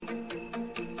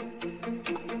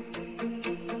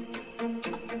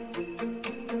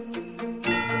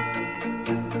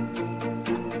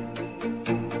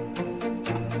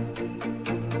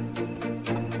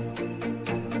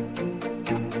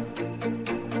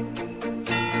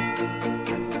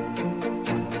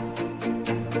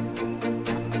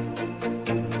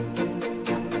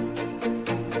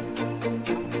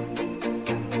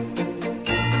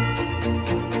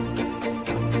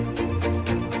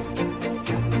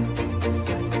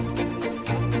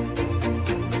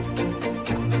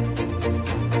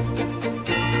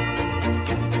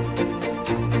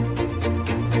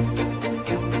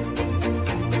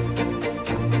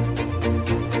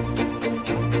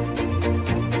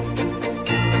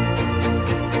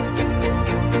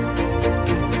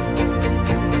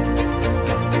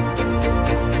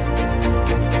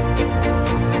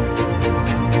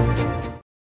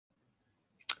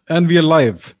And we are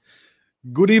live.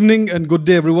 Good evening and good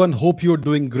day, everyone. Hope you're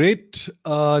doing great.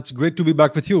 It's great to be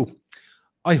back with you.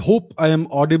 I hope I am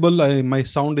audible. My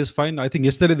sound is fine. I think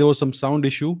yesterday there was some sound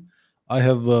issue. I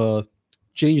have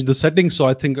changed the settings, so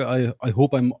I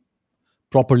hope I'm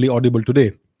properly audible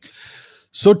today.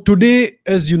 So today,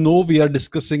 as you know, we are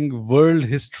discussing world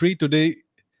history. Today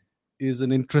is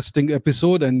an interesting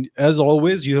episode, and as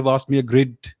always, you have asked me a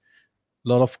great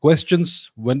lot of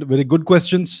questions, very good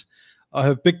questions. I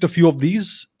have picked a few of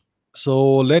these.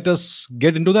 So let us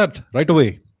get into that right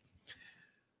away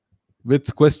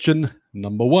with question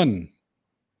number one.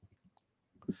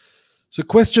 So,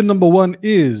 question number one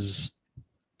is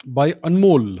by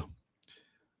Anmol.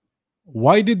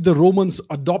 Why did the Romans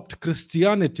adopt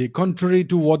Christianity contrary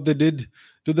to what they did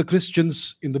to the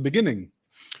Christians in the beginning?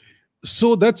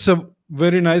 So, that's a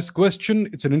very nice question.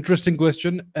 It's an interesting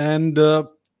question. And the,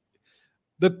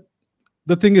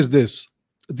 the thing is this: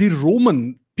 the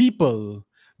Roman people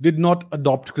did not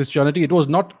adopt Christianity. It was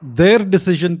not their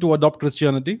decision to adopt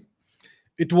Christianity.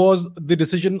 It was the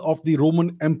decision of the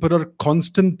Roman Emperor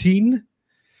Constantine.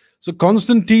 So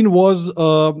Constantine was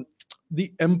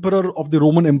the emperor of the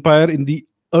Roman Empire in the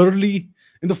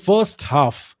first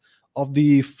half of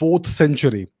the fourth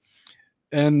century,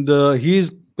 and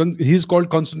he's called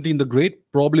Constantine the Great,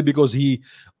 probably because he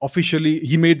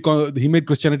made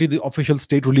Christianity the official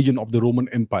state religion of the Roman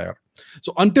Empire.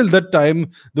 So until that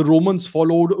time, the Romans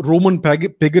followed Roman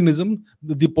paganism,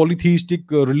 the polytheistic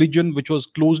religion, which was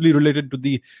closely related to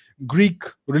the Greek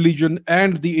religion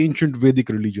and the ancient Vedic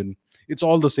religion. It's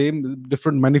all the same,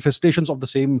 different manifestations of the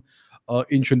same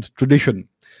ancient tradition.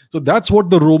 So that's what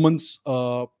the Romans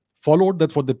followed.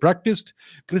 That's what they practiced.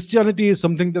 Christianity is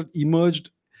something that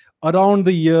emerged around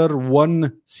the year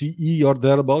 1 CE or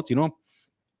thereabouts,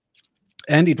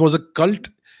 and it was a cult.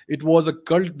 It was a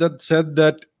cult that said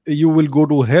that you will go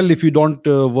to hell if you don't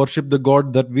worship the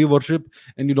God that we worship,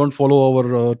 and you don't follow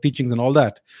our teachings and all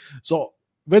that. So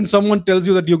when someone tells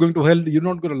you that you're going to hell, you're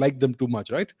not going to like them too much,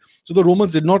 right? So the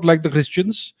Romans did not like the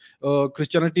Christians.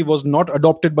 Christianity was not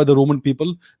adopted by the Roman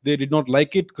people. They did not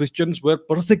like it. Christians were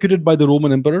persecuted by the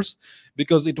Roman emperors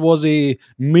because it was a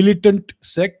militant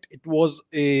sect. It was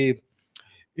a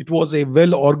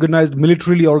well organized,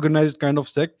 militarily organized kind of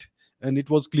sect, and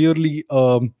it was clearly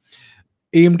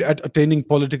aimed at attaining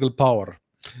political power.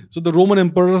 So the Roman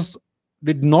emperors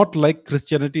did not like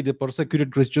Christianity. They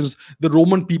persecuted Christians. The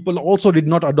Roman people also did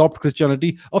not adopt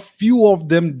Christianity. A few of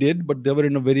them did, but they were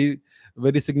in a very,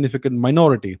 very significant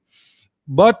minority.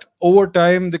 But over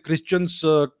time, the Christians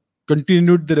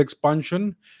continued their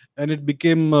expansion, and it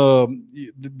became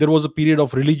there was a period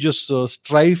of religious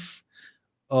strife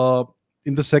uh,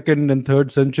 in the second and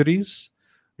third centuries,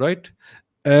 right?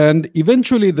 And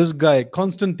eventually, this guy,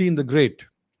 Constantine the Great,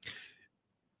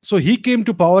 so he came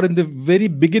to power in the very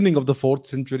beginning of the fourth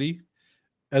century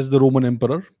as the Roman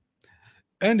emperor.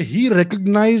 And he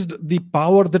recognized the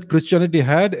power that Christianity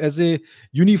had as a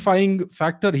unifying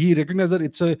factor. He recognized that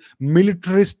it's a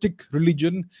militaristic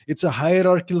religion, it's a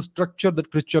hierarchical structure that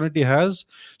Christianity has.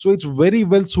 So it's very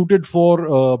well suited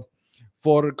for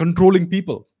controlling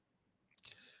people.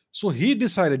 So he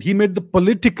made the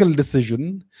political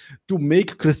decision to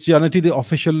make Christianity the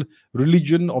official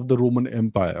religion of the Roman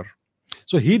Empire.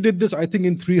 So he did this, I think,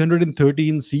 in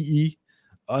 313 CE,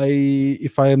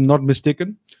 if I am not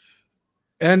mistaken.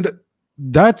 And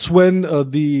that's when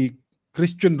the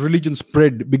Christian religion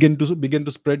began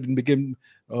to spread and became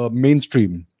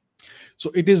mainstream.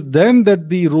 So it is then that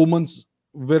the Romans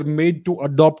were made to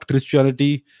adopt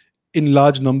Christianity in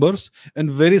large numbers,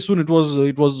 and very soon it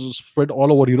was spread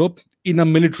all over Europe in a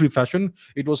military fashion.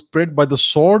 It was spread by the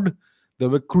sword. There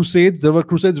were crusades. There were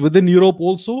crusades within Europe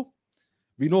also.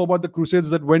 We know about the crusades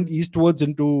that went eastwards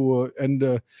into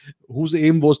and whose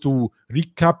aim was to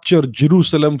recapture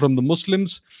Jerusalem from the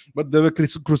Muslims. But there were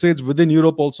crusades within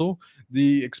Europe also.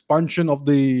 The expansion of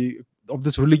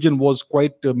this religion was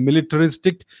quite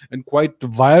militaristic and quite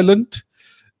violent,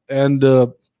 and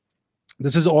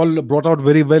this is all brought out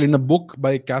very well in a book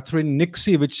by Catherine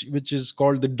Nixie, which is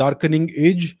called The Darkening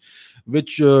Age,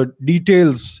 which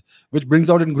brings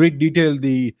out in great detail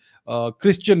the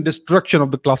Christian destruction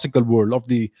of the classical world, of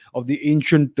the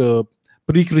ancient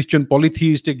pre-Christian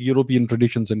polytheistic European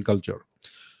traditions and culture.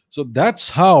 So that's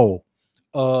how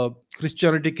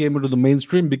Christianity came into the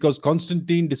mainstream, because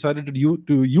Constantine decided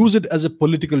to use it as a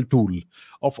political tool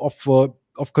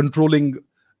of controlling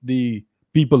the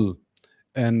people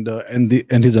and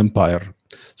his empire.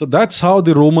 So that's how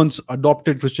the Romans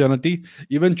adopted Christianity.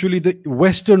 Eventually, the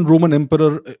Western Roman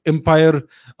Empire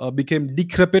became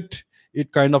decrepit.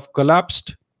 It kind of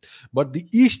collapsed. But the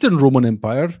Eastern Roman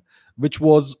Empire, which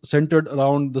was centered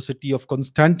around the city of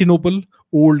Constantinople,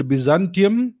 old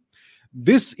Byzantium.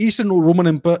 This Eastern Roman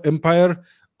Empire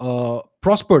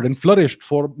prospered and flourished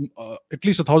for at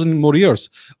least 1,000 more years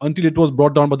until it was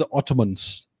brought down by the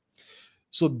Ottomans.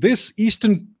 So this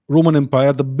Eastern Roman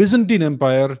Empire, the Byzantine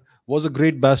Empire, was a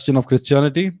great bastion of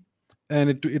Christianity,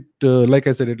 and like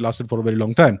I said, it lasted for a very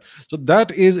long time. So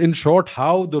that is, in short,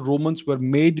 how the Romans were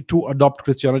made to adopt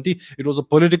Christianity. It was a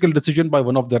political decision by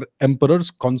one of their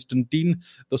emperors, Constantine,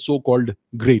 the so-called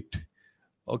Great.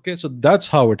 Okay, so that's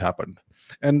how it happened.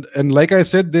 And like I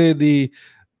said, the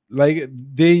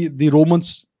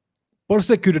Romans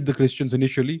persecuted the Christians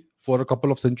initially for a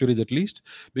couple of centuries at least,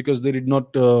 because they did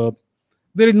not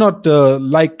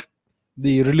like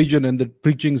the religion and the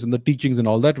preachings and the teachings and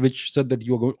all that, which said that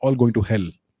you are all going to hell.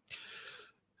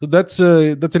 So that's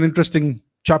an interesting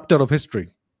chapter of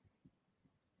history.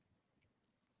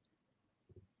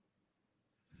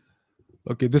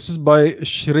 Okay, this is by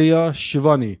Shreya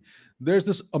Shivani. There's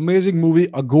this amazing movie,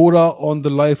 Agora, on the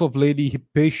life of Lady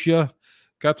Hypatia.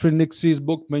 Catherine Nixie's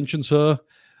book mentions her.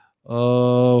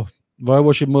 Why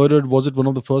was she murdered? Was it one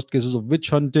of the first cases of witch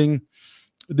hunting?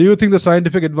 Do you think the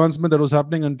scientific advancement that was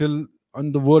happening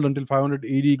in the world until 500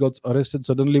 AD got arrested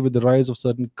suddenly with the rise of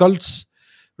certain cults,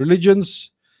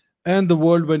 religions, and the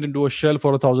world went into a shell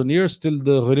for 1,000 years till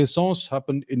the Renaissance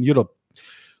happened in Europe?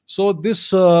 So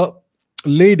this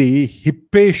lady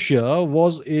Hypatia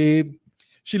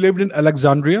she lived in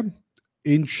Alexandria,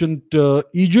 ancient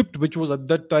Egypt, which was at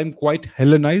that time quite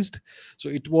Hellenized. So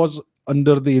it was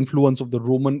under the influence of the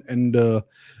Roman and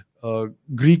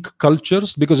Greek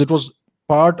cultures, because it was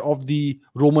part of the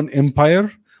Roman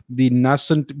Empire, the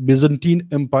nascent Byzantine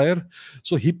Empire.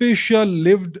 So Hypatia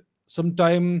lived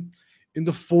sometime in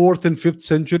the 4th and 5th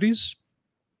centuries.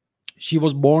 She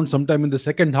was born sometime in the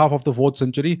second half of the 4th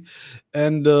century,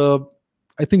 and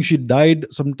I think she died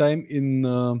sometime in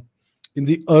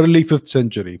the early 5th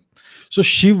century. So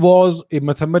she was a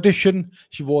mathematician,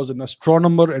 she was an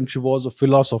astronomer, and she was a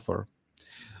philosopher.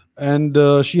 And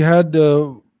she had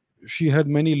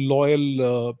many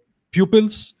loyal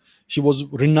pupils. She was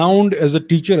renowned as a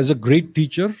teacher, as a great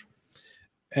teacher.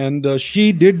 And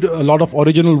she did a lot of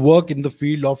original work in the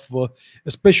field of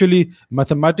especially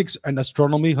mathematics and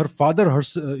astronomy. Her father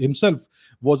himself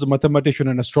was a mathematician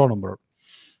and astronomer.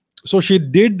 So she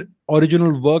did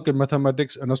original work in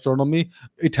mathematics and astronomy.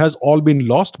 It has all been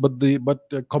lost, but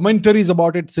commentaries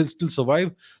about it still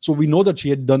survive. So we know that she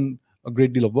had done a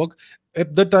great deal of work.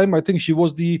 At that time, I think she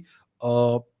was the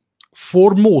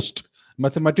foremost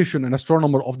mathematician and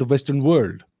astronomer of the Western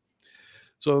world.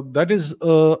 So that is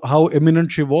how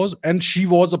eminent she was. And she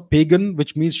was a pagan,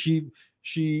 which means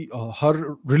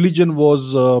her religion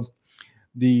was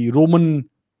the Roman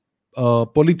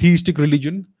polytheistic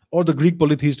religion, or the Greek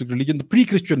polytheistic religion, the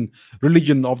pre-Christian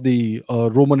religion of the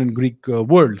Roman and Greek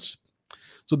worlds.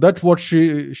 So that's what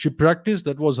she practiced.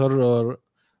 That was her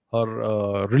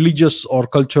religious or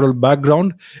cultural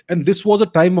background. And this was a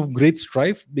time of great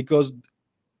strife, because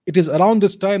it is around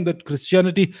this time that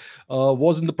Christianity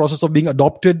was in the process of being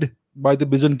adopted by the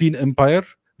Byzantine Empire,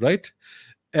 right?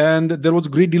 And there was a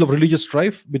great deal of religious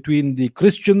strife between the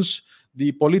Christians,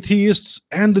 the polytheists,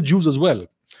 and the Jews as well.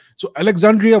 So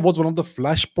Alexandria was one of the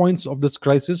flashpoints of this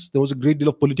crisis. There was a great deal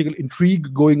of political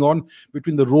intrigue going on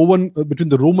between the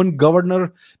Roman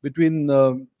governor, between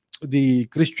the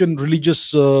Christian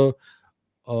religious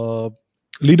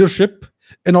leadership,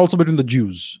 and also between the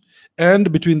Jews,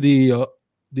 and between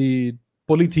the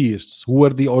polytheists, who were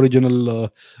the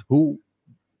original, who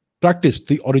practiced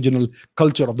the original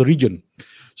culture of the region.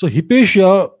 So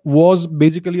Hypatia was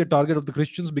basically a target of the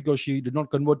Christians because she did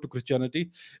not convert to Christianity,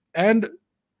 and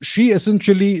she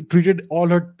essentially treated all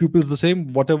her pupils the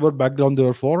same, whatever background they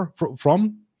were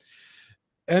from.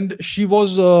 And she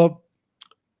was,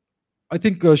 I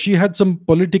think, she had some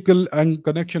political and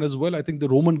connection as well. I think the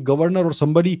Roman governor or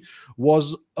somebody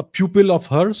was a pupil of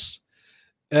hers,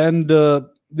 and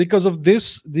because of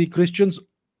this, the Christians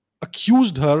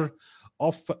accused her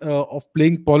of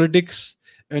playing politics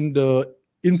and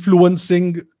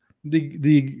influencing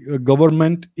the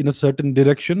government in a certain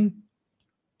direction.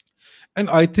 And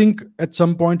I think at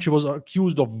some point she was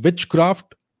accused of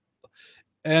witchcraft.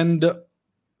 And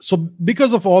so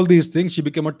because of all these things, she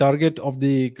became a target of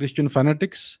the Christian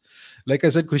fanatics. Like I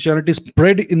said, Christianity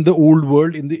spread in the old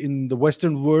world, in the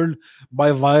Western world,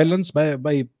 by violence,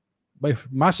 by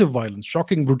massive violence,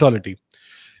 shocking brutality.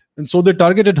 And so they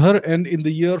targeted her. And in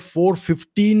the year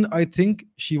 415, I think,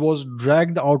 she was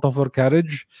dragged out of her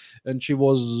carriage, and she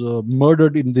was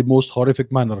murdered in the most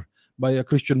horrific manner by a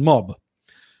Christian mob.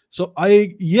 So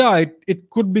it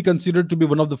could be considered to be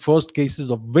one of the first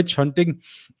cases of witch hunting.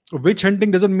 Witch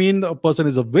hunting doesn't mean a person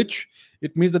is a witch.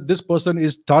 It means that this person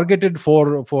is targeted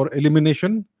for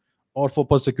elimination or for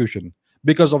persecution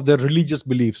because of their religious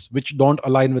beliefs which don't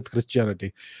align with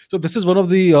Christianity. So this is one of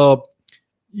the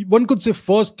one could say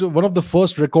first one of the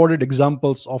first recorded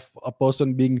examples of a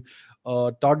person being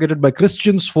targeted by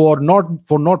Christians for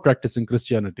not practicing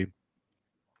Christianity.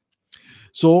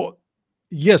 So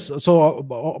yes, so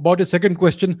about your second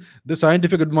question, the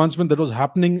scientific advancement that was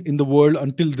happening in the world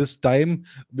until this time,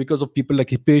 because of people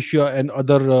like Hypatia and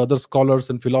other scholars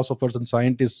and philosophers and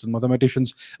scientists and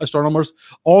mathematicians, astronomers,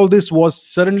 all this was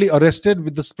suddenly arrested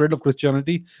with the spread of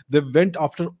Christianity. They went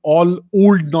after all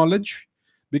old knowledge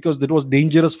because that was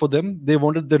dangerous for them. They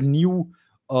wanted their new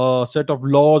set of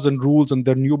laws and rules and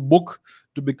their new book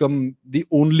to become the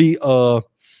only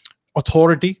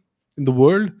authority in the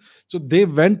world. So they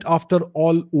went after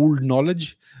all old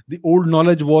knowledge. The old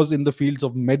knowledge was in the fields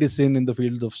of medicine, in the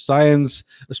field of science,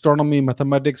 astronomy,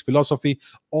 mathematics, philosophy.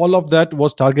 All of that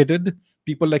was targeted.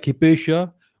 People like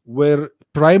Hypatia were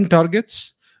prime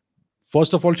targets.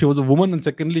 First of all, she was a woman, and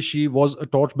secondly, she was a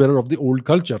torchbearer of the old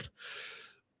culture.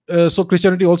 So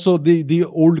Christianity also, the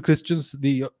old Christians,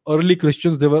 the early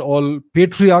Christians, they were all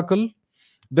patriarchal.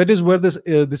 That is where this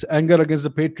anger against the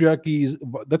patriarchy is.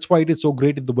 That's why it is so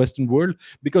great in the Western world,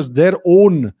 because their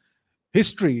own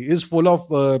history is full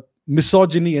of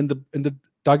misogyny and the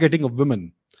targeting of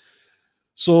women.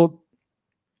 So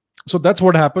so that's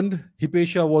what happened.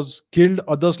 Hypatia was killed.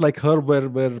 Others like her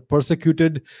were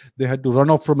persecuted. They had to run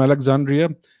off from Alexandria,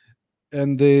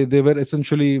 and they were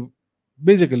essentially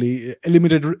basically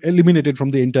eliminated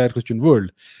from the entire Christian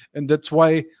world. And that's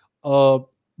why uh,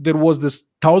 there was this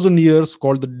 1,000 years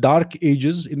called the Dark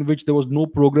Ages, in which there was no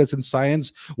progress in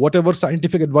science. Whatever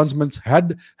scientific advancements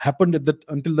had happened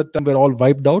until that time were all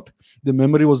wiped out. The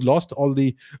memory was lost. All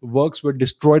the works were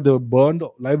destroyed. They were burned.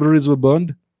 Libraries were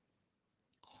burned.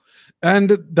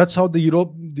 And that's how the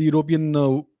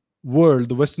European world,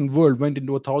 the Western world, went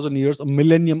into 1,000 years, a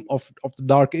millennium of the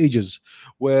Dark Ages,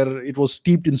 where it was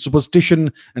steeped in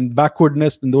superstition and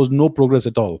backwardness, and there was no progress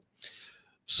at all.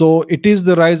 So it is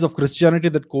the rise of Christianity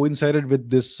that coincided with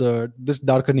this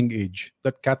darkening age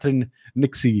that Catherine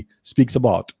Nixie speaks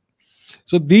about.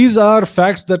 So these are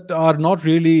facts that are not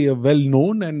really well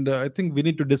known, and I think we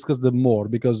need to discuss them more,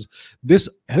 because this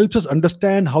helps us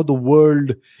understand how the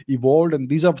world evolved, and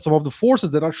these are some of the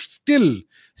forces that are still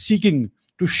seeking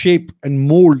to shape and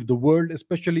mold the world,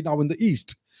 especially now in the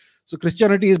East. So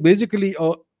Christianity is basically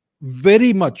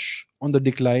very much on the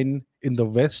decline in the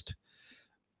West,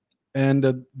 and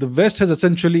the West has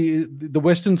essentially, the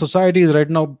Western society is right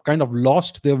now kind of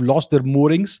lost. They have lost their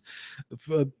moorings.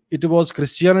 It was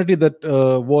Christianity that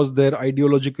was their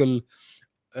ideological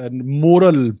and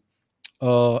moral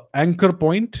anchor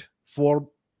point for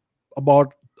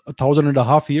about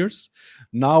 1,500 years.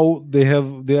 Now they are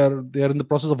in the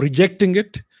process of rejecting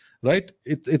it. Right,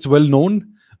 it's well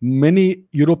known. Many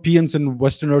Europeans and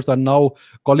Westerners are now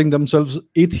calling themselves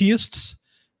atheists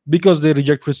because they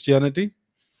reject Christianity.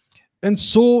 And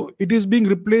so it is being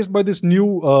replaced by this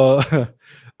new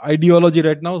ideology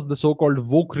right now, the so-called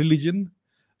woke religion.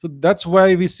 So that's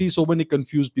why we see so many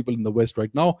confused people in the West right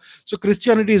now. So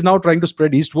Christianity is now trying to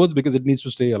spread eastwards because it needs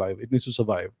to stay alive, it needs to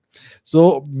survive.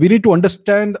 So we need to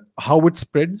understand how it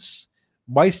spreads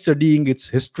by studying its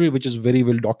history, which is very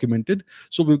well documented,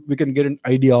 so we can get an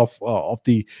idea of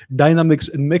the dynamics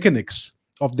and mechanics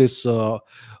of this of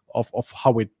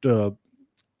how it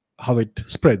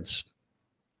spreads.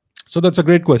 So that's a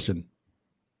great question.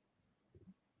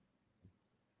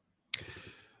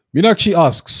 Meenakshi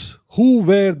asks, who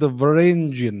were the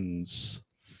Varangians?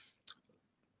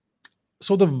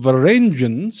 So the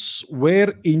Varangians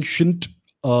were ancient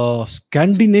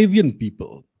Scandinavian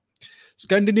people.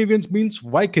 Scandinavians means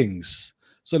Vikings.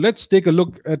 So let's take a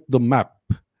look at the map.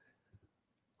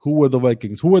 Who were the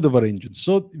Vikings? Who were the Varangians?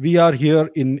 So we are here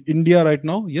in India right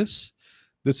now. Yes,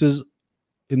 this is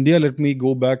India. Let me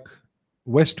go back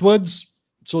westwards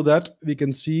so that we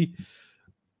can see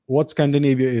what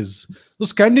Scandinavia is. So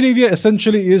Scandinavia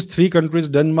essentially is three countries: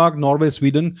 Denmark, Norway,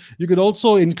 Sweden. You could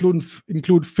also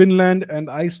include Finland and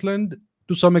Iceland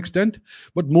to some extent,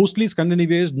 but mostly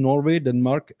Scandinavia is Norway,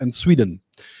 Denmark, and Sweden.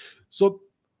 So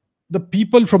the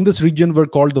people from this region were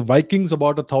called the Vikings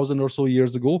about 1,000 or so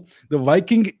years ago. The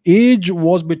Viking age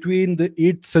was between the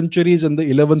 8th centuries and the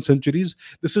 11th centuries.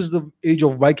 This is the age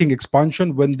of Viking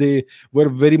expansion, when they were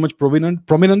very much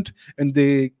prominent, and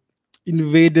they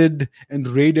invaded and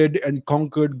raided and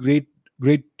conquered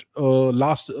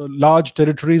large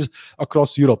territories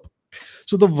across Europe.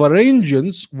 So the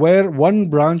Varangians were one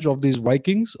branch of these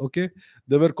Vikings. Okay,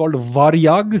 they were called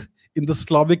Varyag in the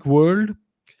Slavic world,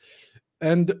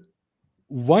 and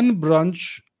one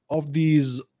branch of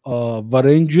these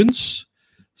Varangians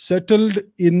settled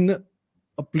in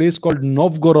a place called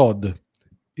Novgorod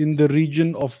in the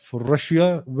region of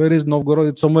Russia. Where is Novgorod?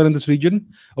 It's somewhere in this region.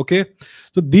 Okay,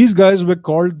 so these guys were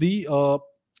called the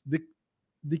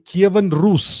the Kievan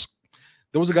Rus.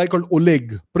 There was a guy called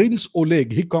Oleg, Prince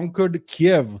Oleg. He conquered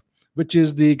Kiev, which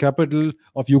is the capital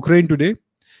of Ukraine today,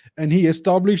 and he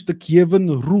established the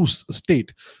Kievan Rus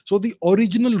state. So the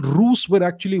original Rus were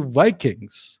actually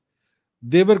Vikings.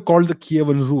 They were called the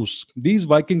Kievan Rus. These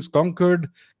Vikings conquered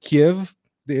Kiev.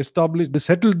 They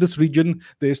settled this region.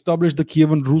 They established the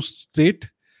Kievan Rus state.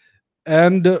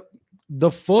 And the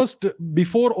first,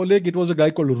 before Oleg, it was a guy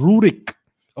called Rurik,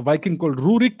 a Viking called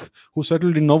Rurik, who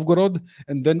settled in Novgorod.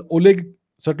 And then Oleg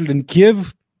settled in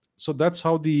Kiev. So that's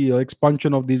how the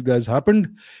expansion of these guys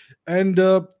happened. And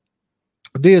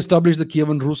they established the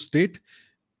Kievan Rus state.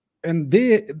 And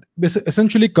they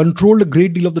essentially controlled a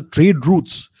great deal of the trade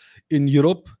routes in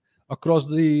Europe across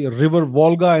the river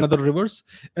Volga and other rivers.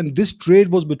 And this trade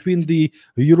was between the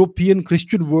European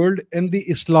Christian world and the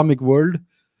Islamic world,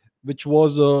 which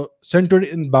was centered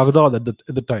in Baghdad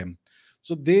at the time.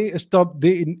 So they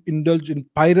indulged in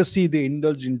piracy, they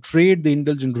indulged in trade, they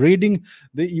indulged in raiding.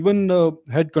 They even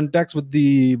had contacts with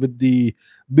the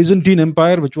Byzantine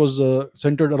Empire, which was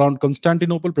centered around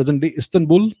Constantinople, present day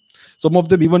Istanbul. Some of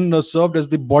them even served as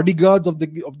the bodyguards of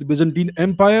the Byzantine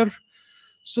Empire.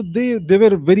 So they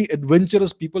were very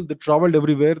adventurous people. They traveled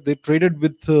everywhere. They traded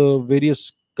with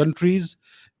various countries.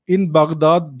 In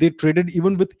Baghdad, they traded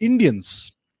even with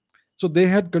Indians. So they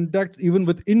had contacts even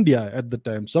with India at the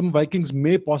time. Some Vikings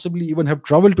may possibly even have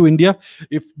traveled to India.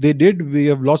 If they did, we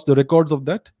have lost the records of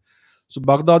that. So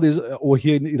Baghdad is over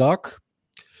here in Iraq.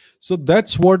 So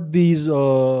that's what these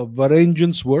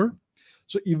Varangians were.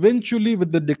 So eventually,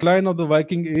 with the decline of the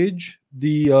Viking age,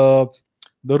 the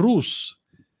Rus,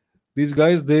 these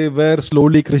guys, they were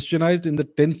slowly Christianized in the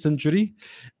 10th century,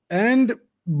 and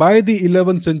by the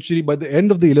 11th century, by the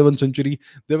end of the 11th century,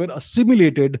 they were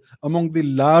assimilated among the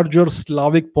larger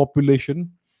Slavic population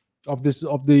of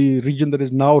the region that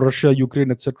is now Russia,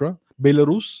 Ukraine, etc.,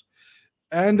 Belarus,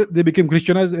 and they became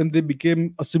Christianized and they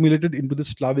became assimilated into the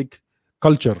Slavic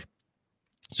culture.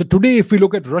 So today, if we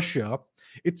look at Russia,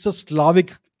 it's a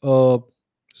Slavic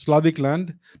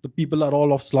land. The people are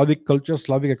all of Slavic culture,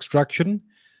 Slavic extraction.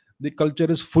 The culture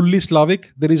is fully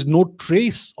Slavic. There is no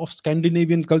trace of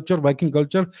Scandinavian culture, Viking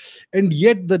culture, and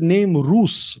yet the name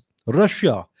Rus,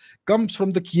 Russia, comes from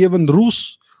the Kievan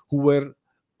Rus, who were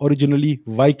originally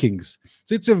Vikings.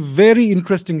 So it's a very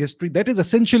interesting history. That is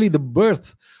essentially the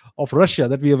birth of Russia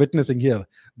that we are witnessing here.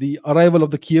 The arrival of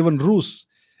the Kievan Rus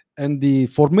and the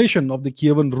formation of the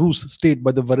Kievan Rus state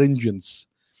by the Varangians.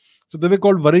 So they were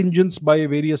called Varangians by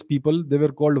various people. They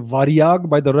were called Varyag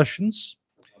by the Russians.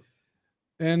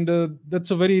 And that's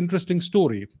a very interesting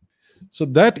story. So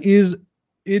that is,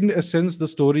 in a sense, the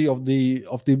story of the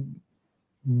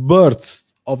birth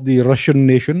of the Russian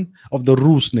nation, of the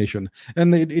Rus nation.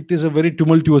 And it is a very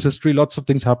tumultuous history. Lots of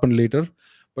things happen later,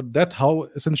 but that how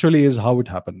essentially is how it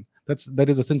happened. That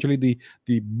is essentially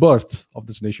the birth of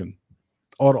this nation,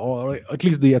 or at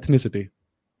least the ethnicity,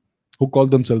 who call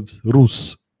themselves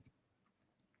Rus.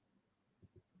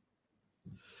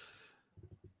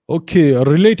 Okay, a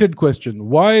related question.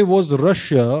 Why was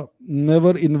Russia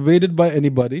never invaded by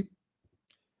anybody?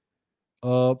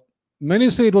 Many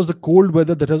say it was the cold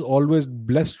weather that has always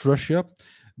blessed Russia.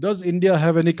 Does India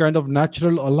have any kind of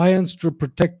natural alliance to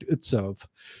protect itself?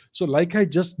 So, like I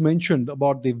just mentioned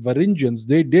about the Varangians,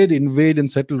 they did invade and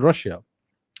settle Russia.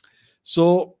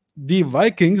 So, the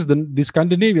Vikings, the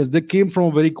Scandinavians, they came from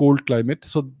a very cold climate.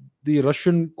 So, the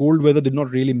Russian cold weather did not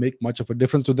really make much of a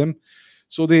difference to them.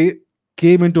 So, they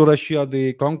came into Russia,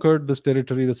 they conquered this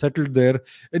territory, they settled there,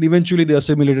 and eventually they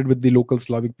assimilated with the local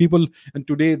Slavic people. And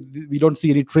today we don't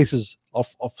see any traces of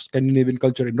Scandinavian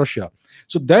culture in Russia.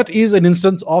 So that is an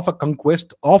instance of a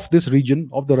conquest of this region,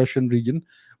 of the Russian region,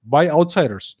 by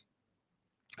outsiders.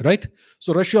 Right?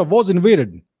 So Russia was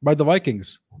invaded by the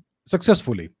Vikings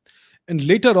successfully. And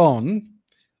later on,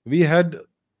 we had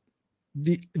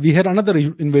another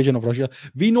invasion of Russia.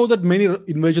 We know that many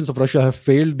invasions of Russia have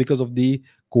failed because of the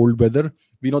cold weather.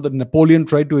 We know that Napoleon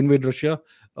tried to invade Russia.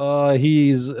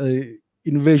 His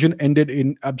invasion ended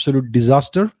in absolute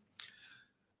disaster.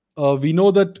 We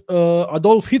know that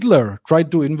Adolf Hitler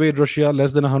tried to invade Russia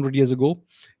less than 100 years ago.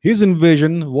 His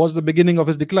invasion was the beginning of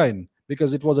his decline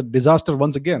because it was a disaster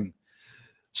once again.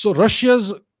 So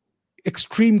Russia's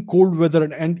extreme cold weather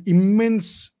and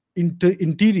immense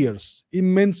interiors,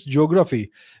 immense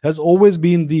geography has always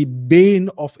been the bane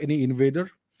of any invader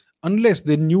unless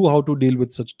they knew how to deal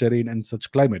with such terrain and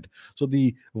such climate. So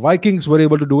the Vikings were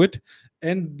able to do it,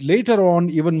 and later on,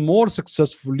 even more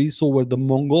successfully, so were the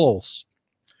Mongols.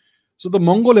 So the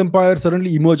Mongol Empire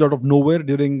suddenly emerged out of nowhere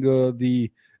during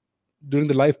the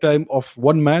lifetime of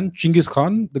one man, Chinggis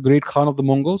Khan, the great Khan of the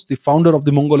Mongols, the founder of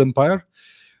the Mongol Empire.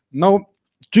 Now,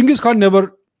 Chinggis Khan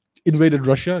never invaded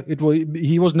Russia. He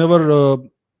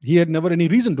had never any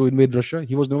reason to invade Russia.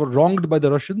 He was never wronged by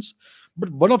the Russians. But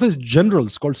one of his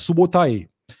generals, called Subotai,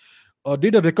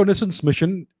 did a reconnaissance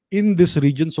mission in this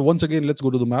region. So once again, let's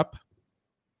go to the map.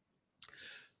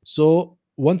 So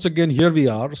once again, here we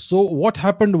are. So what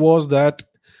happened was that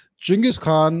Genghis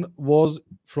Khan was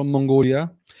from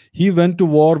Mongolia. He went to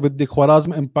war with the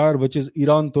Khwarezm Empire, which is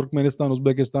Iran, Turkmenistan,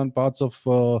 Uzbekistan, parts of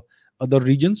other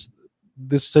regions,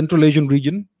 this Central Asian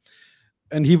region.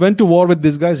 And he went to war with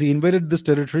these guys. He invaded this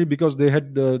territory because they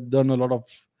had done a lot of,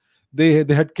 they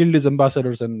had killed his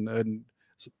ambassadors and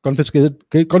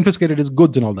confiscated his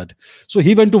goods and all that. So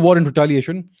he went to war in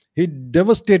retaliation. He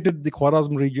devastated the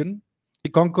Khwarezm region. He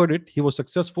conquered it. He was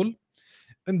successful.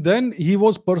 And then he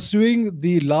was pursuing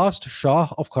the last Shah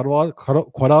of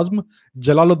Khwarezm,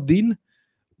 Jalaluddin,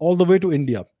 all the way to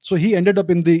India. So he ended up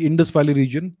in the Indus Valley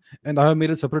region, and I have made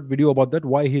a separate video about that,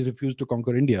 why he refused to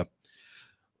conquer India.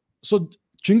 So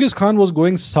Genghis Khan was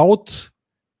going south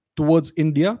towards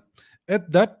India.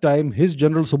 At that time, his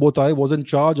general Subotai was in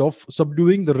charge of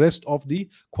subduing the rest of the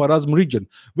Khwarezm region,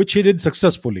 which he did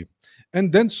successfully.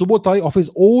 And then Subotai, of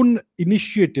his own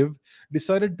initiative,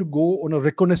 decided to go on a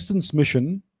reconnaissance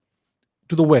mission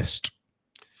to the west.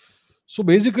 So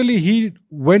basically, he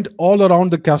went all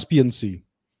around the Caspian Sea.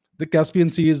 The Caspian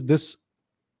Sea is this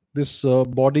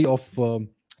body of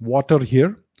water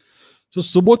here. So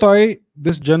Subotai,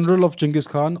 this general of Genghis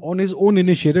Khan, on his own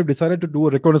initiative, decided to do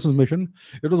a reconnaissance mission.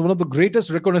 It was one of the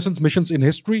greatest reconnaissance missions in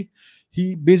history.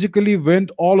 He basically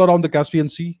went all around the Caspian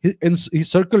Sea. He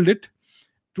circled it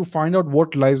to find out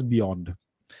what lies beyond.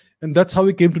 And that's how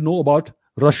he came to know about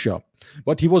Russia.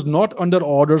 But he was not under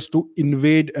orders to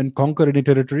invade and conquer any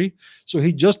territory. So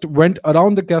he just went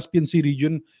around the Caspian Sea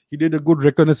region. He did a good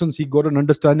reconnaissance. He got an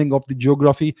understanding of the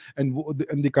geography and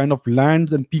the kind of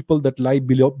lands and people that lie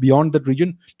beyond that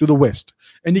region to the west.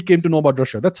 And he came to know about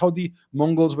Russia. That's how the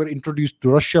Mongols were introduced to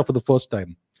Russia for the first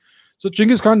time. So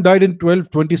Genghis Khan died in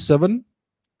 1227.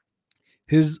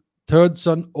 His third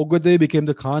son, Ogodei, became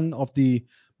the Khan of the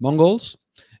Mongols.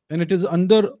 And it is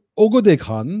under Ogodei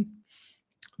Khan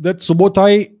that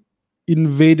Subotai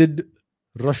invaded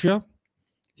Russia.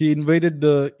 He invaded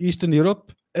Eastern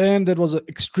Europe, and that was an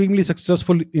extremely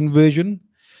successful invasion.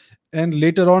 And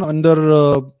later on,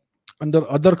 under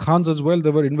other Khans as well,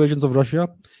 there were invasions of Russia,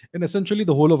 and essentially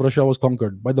the whole of Russia was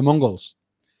conquered by the Mongols.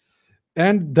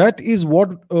 And that is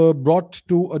what brought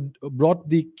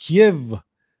the Kiev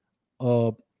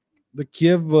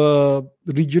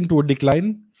region to a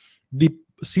decline. The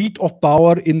seat of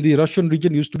power in the Russian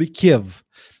region used to be Kiev.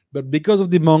 But because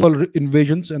of the Mongol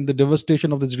invasions and the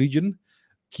devastation of this region,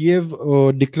 Kiev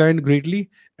declined greatly.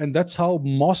 And that's how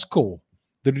Moscow,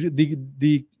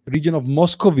 the region of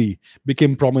Muscovy,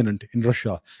 became prominent in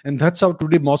Russia. And that's how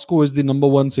today Moscow is the number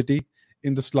one city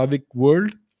in the Slavic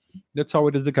world. That's how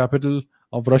it is the capital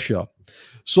of Russia.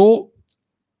 So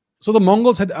the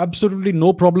Mongols had absolutely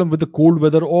no problem with the cold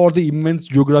weather or the immense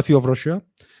geography of Russia.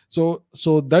 So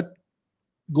that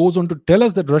goes on to tell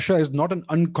us that Russia is not an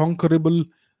unconquerable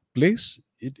place.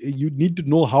 You need to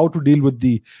know how to deal with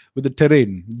the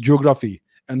terrain, geography,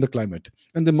 and the climate.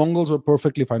 And the Mongols were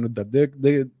perfectly fine with that.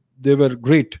 They were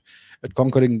great at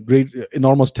conquering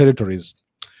enormous territories.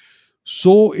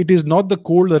 So it is not the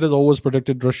cold that has always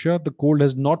protected Russia. The cold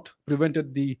has not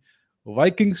prevented the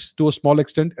Vikings to a small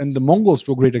extent and the Mongols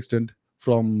to a great extent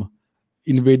from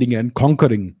invading and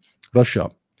conquering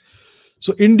Russia.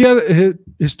 So India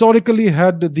historically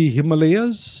had the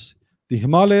Himalayas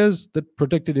that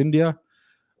protected India.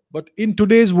 But in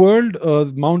today's world,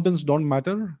 mountains don't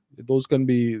matter. Those can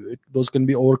be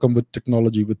overcome with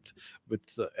technology, with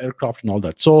aircraft and all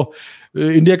that. So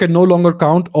India can no longer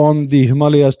count on the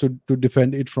Himalayas to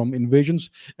defend it from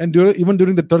invasions. And even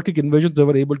during the Turkic invasions, they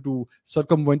were able to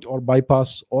circumvent or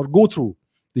bypass or go through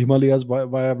the Himalayas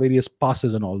via various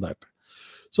passes and all that.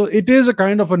 So it is a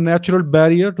kind of a natural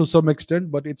barrier to some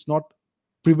extent, but it's not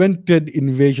prevented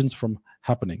invasions from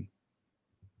happening.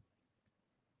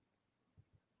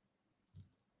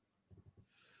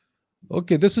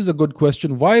 Okay, this is a good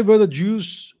question. Why were the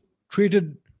Jews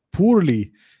treated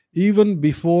poorly even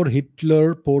before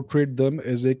Hitler portrayed them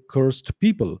as a cursed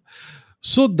people?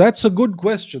 So that's a good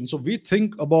question. So we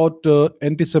think about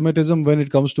anti-Semitism when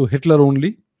it comes to Hitler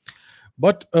only,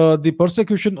 but the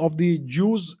persecution of the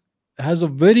Jews has a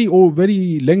very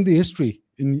lengthy history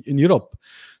in Europe.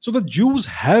 So the Jews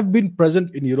have been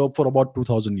present in Europe for about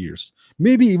 2,000 years,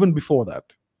 maybe even before that,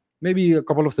 maybe a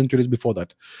couple of centuries before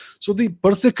that. So the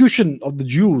persecution of the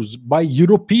Jews by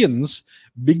Europeans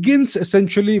begins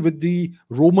essentially with the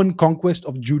Roman conquest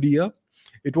of Judea.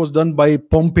 It was done by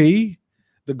Pompey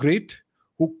the Great,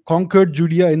 who conquered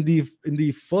Judea in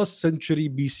the first century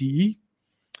BCE,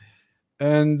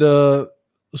 and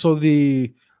so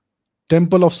the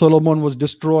Temple of Solomon was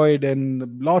destroyed,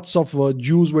 and lots of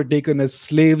Jews were taken as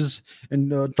slaves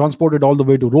and transported all the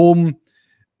way to Rome.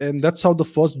 And that's how the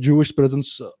first Jewish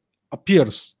presence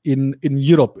appears in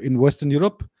Europe, in Western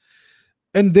Europe.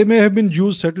 And they may have been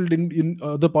Jews settled in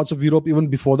other parts of Europe even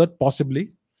before that,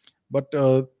 possibly. But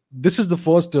this is the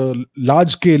first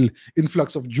large scale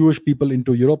influx of Jewish people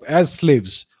into Europe as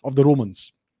slaves of the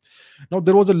Romans. Now,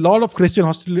 there was a lot of Christian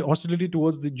hostility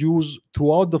towards the Jews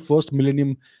throughout the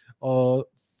uh,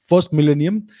 first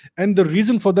millennium, and the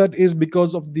reason for that is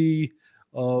because of the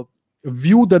uh,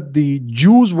 view that the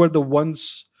Jews were the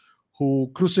ones who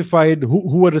crucified,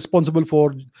 who were responsible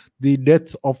for the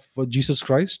death of Jesus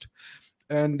Christ,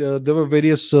 and there were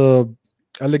various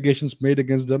allegations made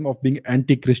against them of being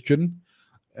anti-Christian.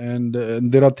 And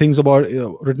there are things about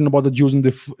written about the Jews in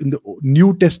the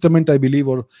New Testament, I believe,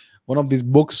 or one of these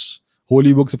books,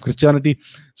 holy books of Christianity.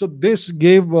 So this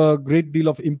gave a great deal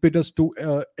of impetus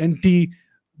to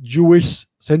anti-Jewish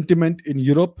sentiment in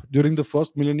Europe during the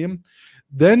first millennium.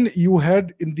 Then you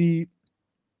had in the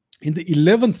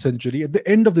 11th century, at the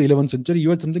end of the 11th century, you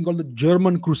had something called the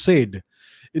German Crusade,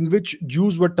 in which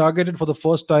Jews were targeted for the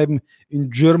first time in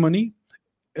Germany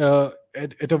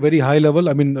at a very high level.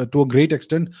 I mean, to a great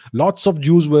extent, lots of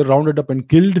Jews were rounded up and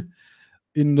killed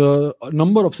in a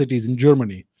number of cities in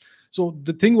Germany. So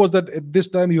the thing was that at this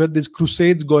time you had these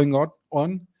crusades going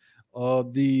on.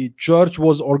 The church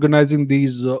was organizing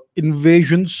these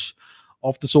invasions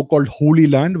of the so-called Holy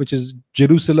Land, which is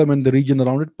Jerusalem and the region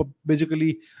around it,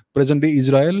 basically present-day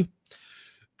Israel.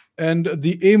 And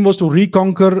the aim was to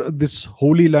reconquer this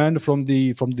holy land from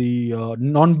the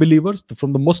non-believers,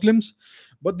 from the Muslims.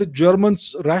 But the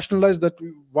Germans rationalized that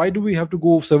why do we have to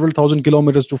go several thousand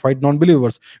kilometers to fight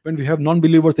non-believers when we have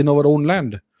non-believers in our own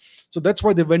land? So that's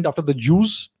why they went after the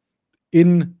Jews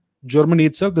in Germany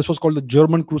itself. This was called the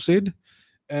German Crusade,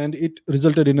 and it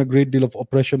resulted in a great deal of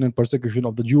oppression and persecution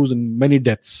of the Jews and many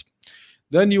deaths.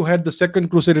 Then you had the Second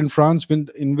Crusade in France,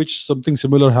 in which something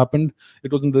similar happened.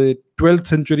 It was in the 12th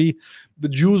century. The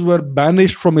Jews were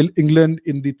banished from England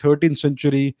in the 13th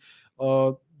century.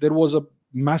 There was a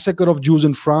massacre of Jews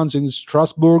in France, in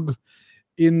Strasbourg.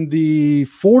 In the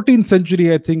 14th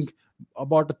century, I think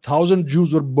about 1,000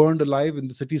 Jews were burned alive in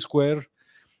the city square.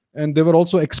 And they were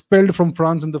also expelled from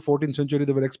France in the 14th century.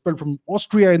 They were expelled from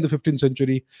Austria in the 15th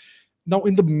century. Now,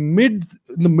 in the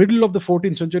middle of the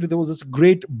 14th century, there was this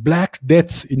great Black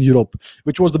Death in Europe,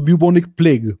 which was the bubonic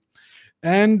plague,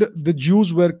 and the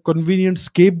Jews were convenient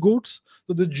scapegoats.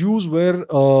 So the Jews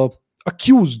were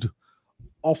accused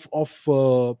of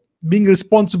being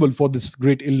responsible for this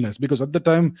great illness, because at the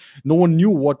time no one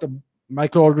knew what a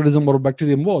microorganism or a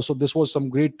bacterium was. So this was some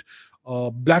great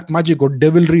black magic or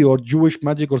devilry or Jewish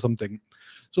magic or something.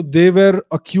 So they were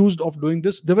accused of doing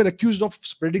this. They were accused of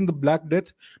spreading the Black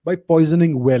Death by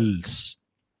poisoning wells,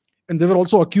 and they were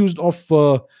also accused of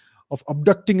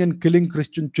abducting and killing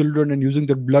Christian children and using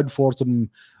their blood for some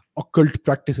occult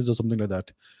practices or something like that.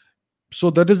 So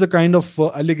that is the kind of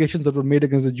allegations that were made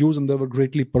against the Jews, and they were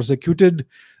greatly persecuted.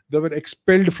 They were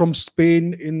expelled from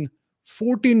Spain in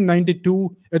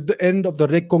 1492 at the end of the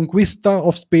Reconquista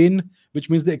of Spain, which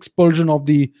means the expulsion of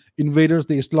the invaders,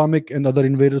 the Islamic and other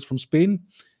invaders from Spain,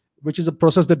 which is a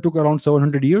process that took around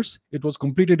 700 years. It was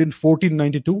completed in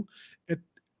 1492,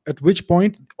 at which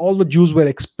point all the Jews were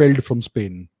expelled from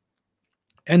Spain.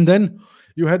 And then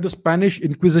you had the Spanish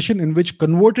Inquisition, in which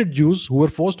converted Jews who were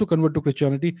forced to convert to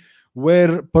Christianity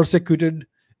were persecuted.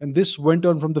 And this went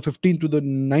on from the 15th to the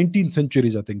 19th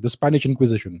centuries, I think, the Spanish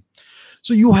Inquisition.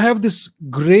 So you have this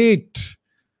great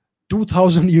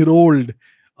 2,000-year-old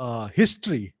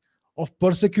history of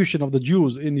persecution of the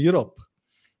Jews in Europe.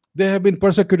 They have been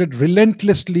persecuted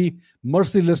relentlessly,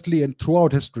 mercilessly, and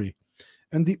throughout history.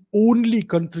 And the only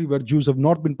country where Jews have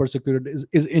not been persecuted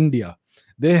is India.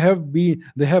 They have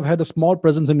had a small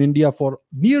presence in India for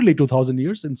nearly 2,000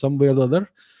 years in some way or the other,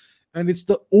 and it's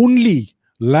the only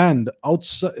land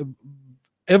outside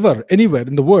ever anywhere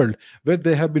in the world where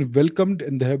they have been welcomed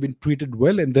and they have been treated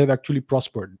well and they have actually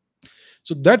prospered.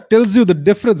 So that tells you the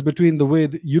difference between the way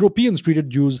the Europeans treated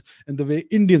Jews and the way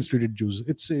Indians treated Jews.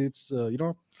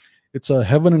 It's a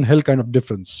heaven and hell kind of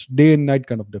difference, day and night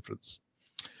kind of difference.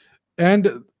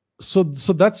 And so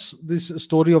that's this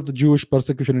story of the Jewish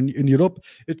persecution in Europe.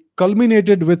 It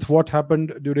culminated with what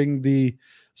happened during the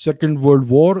Second World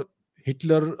War.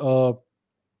 Hitler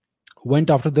went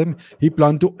after them. He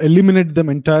planned to eliminate them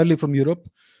entirely from Europe.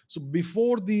 So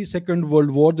before the Second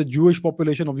World War, the Jewish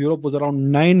population of Europe was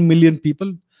around 9 million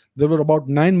people. There were about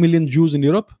 9 million Jews in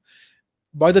Europe.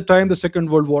 By the time the Second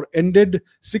World War ended,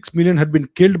 6 million had been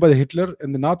killed by Hitler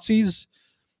and the Nazis.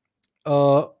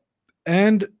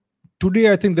 And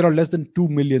today, I think there are less than 2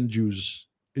 million Jews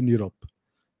in Europe.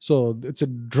 So it's a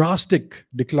drastic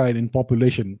decline in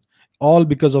population, all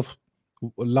because of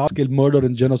large scale murder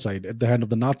and genocide at the hand of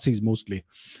the Nazis mostly.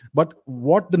 But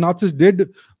what the Nazis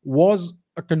did was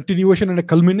a continuation and a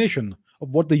culmination of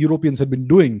what the Europeans had been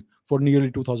doing for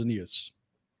nearly 2000 years.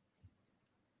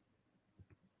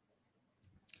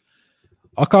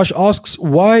 Akash asks,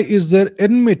 why is there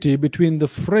enmity between the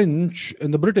French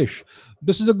and the British?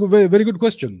 This is a very, very good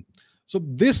question. So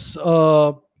this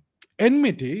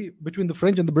enmity between the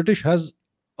French and the British has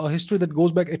a history that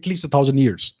goes back at least 1,000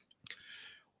 years.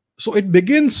 So it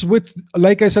begins with,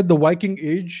 like I said, the Viking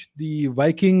Age, the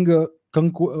Viking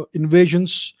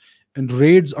invasions and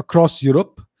raids across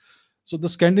Europe. So the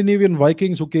Scandinavian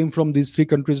Vikings who came from these three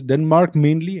countries, Denmark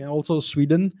mainly, and also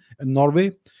Sweden and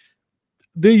Norway,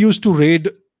 they used to raid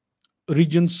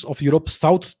regions of Europe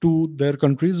south to their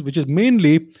countries, which is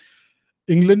mainly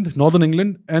England, Northern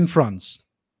England, and France.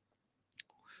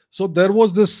 So there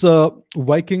was this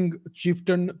Viking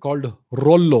chieftain called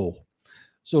Rollo.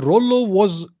 So Rollo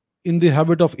was in the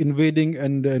habit of invading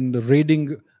and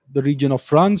raiding the region of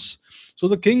France. So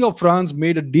the king of France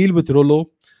made a deal with Rollo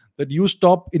that you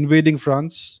stop invading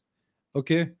France.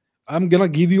 Okay, I'm gonna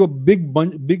give you a big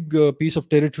piece of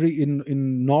territory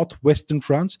in northwestern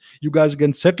France. You guys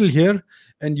can settle here,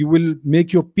 and you will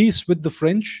make your peace with the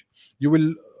French. You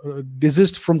will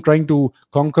desist from trying to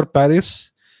conquer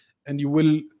Paris, and you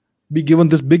will be given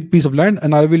this big piece of land,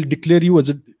 and I will declare you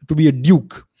to be a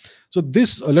duke. So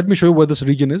this, let me show you where this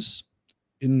region is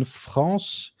in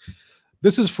France.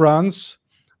 This is France.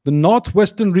 The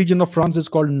northwestern region of France is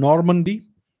called Normandy.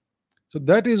 So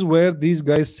that is where these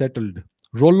guys settled.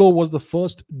 Rollo was the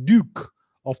first duke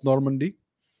of Normandy.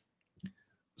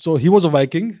 So he was a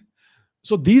Viking.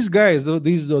 So these guys,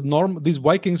 these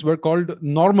Vikings were called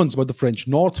Normans by the French,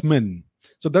 Northmen.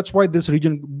 So that's why this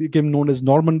region became known as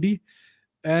Normandy.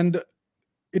 And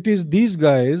it is these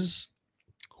guys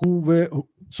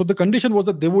so the condition was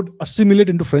that they would assimilate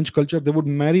into French culture, they would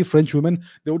marry French women,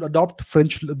 they would adopt the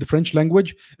French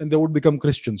language, and they would become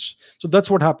Christians. So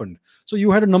that's what happened. So you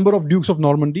had a number of dukes of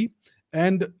Normandy,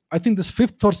 and I think this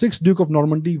fifth or sixth Duke of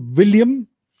Normandy, William,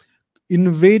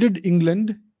 invaded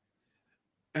England,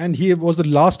 and he was the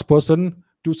last person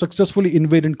to successfully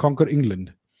invade and conquer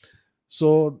England.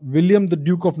 So William, the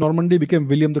Duke of Normandy, became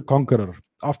William the Conqueror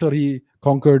after he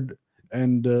conquered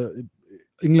England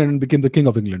and became the King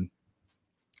of England.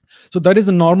 So that is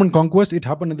the Norman conquest. It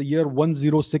happened in the year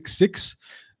 1066.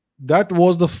 That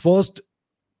was the first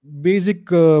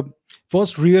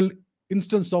real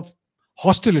instance of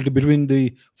hostility between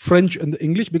the French and the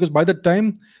English, because by that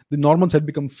time the Normans had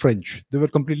become French. They were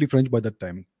completely French by that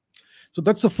time. So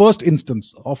that's the first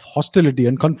instance of hostility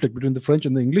and conflict between the French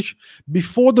and the English.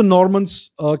 Before the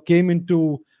Normans came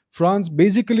into France,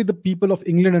 basically the people of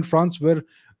England and France were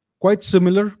quite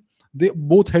similar. They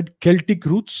both had Celtic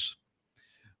roots.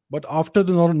 But after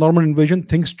the Norman invasion,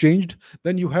 things changed.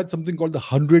 Then you had something called the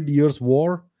 100 Years'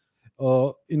 War.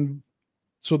 So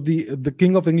the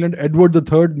King of England, Edward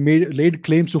III, laid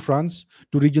claims to France,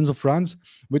 to regions of France,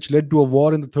 which led to a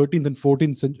war in the 13th and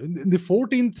 14th century, in the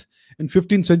 14th and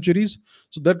 15th centuries.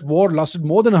 So that war lasted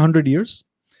more than 100 years.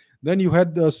 Then you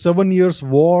had the 7 Years'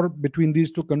 War between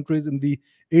these two countries in the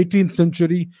 18th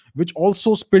century, which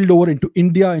also spilled over into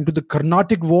India, into the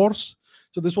Carnatic Wars.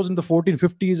 So this was in the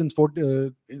 1450s and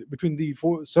between the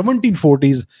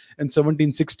 1740s and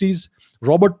 1760s.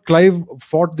 Robert Clive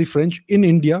fought the French in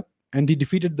India, and he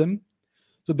defeated them.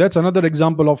 So that's another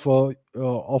example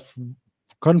of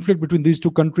conflict between these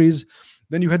two countries.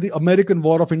 Then you had the American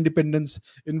War of Independence,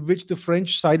 in which the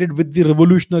French sided with the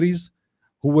revolutionaries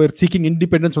who were seeking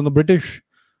independence from the British.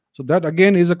 So that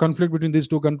again is a conflict between these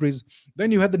two countries. Then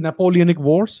you had the Napoleonic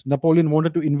Wars. Napoleon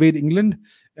wanted to invade England,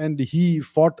 and he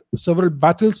fought several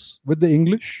battles with the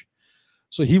English.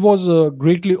 So he was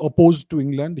greatly opposed to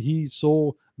England. He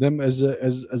saw them as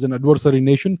an adversary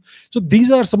nation. So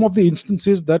these are some of the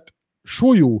instances that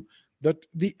show you that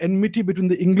the enmity between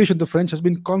the English and the French has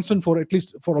been constant for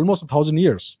almost 1,000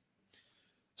 years.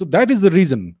 So that is the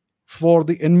reason for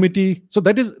the enmity. So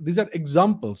that is, these are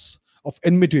examples of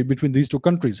enmity between these two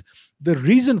countries. The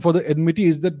reason for the enmity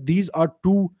is that these are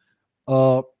two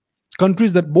uh,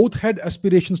 countries that both had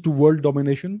aspirations to world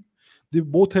domination. They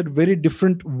both had very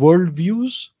different world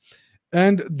views,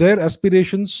 and their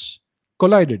aspirations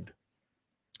collided,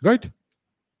 right?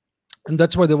 And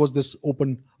that's why there was this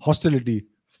open hostility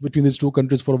between these two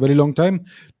countries for a very long time.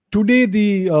 Today,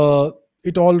 the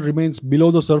it all remains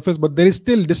below the surface, but there is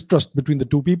still distrust between the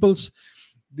two peoples.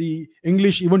 The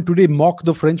English even today mock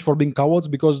the French for being cowards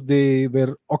because they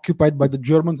were occupied by the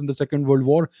Germans in the Second World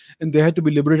War, and they had to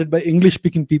be liberated by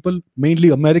English-speaking people, mainly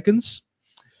Americans,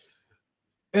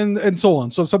 and so on.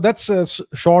 So that's a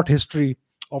short history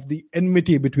of the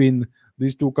enmity between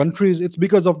these two countries. It's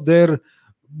because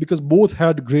both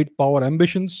had great power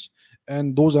ambitions,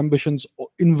 and those ambitions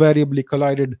invariably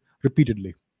collided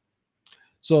repeatedly.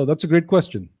 So that's a great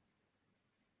question.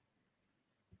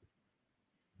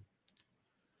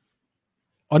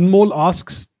 Anmol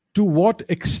asks, to what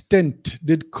extent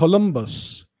did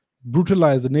Columbus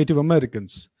brutalize the Native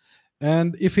Americans?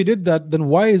 And if he did that, then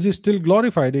why is he still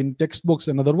glorified in textbooks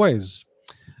and otherwise?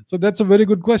 So that's a very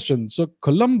good question. So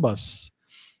Columbus,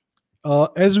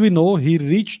 as we know, he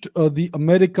reached the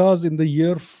Americas in the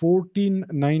year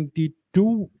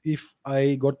 1492, if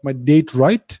I got my date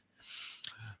right.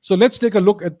 So let's take a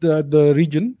look at the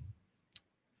region.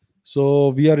 So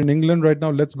we are in England right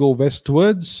now. Let's go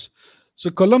westwards. So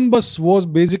Columbus was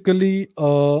basically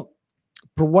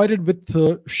provided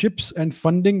with ships and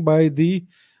funding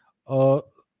uh,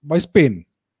 by Spain,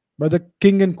 by the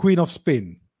king and queen of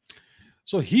Spain.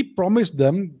 So he promised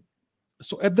them.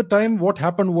 So at the time, what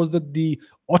happened was that the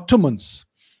Ottomans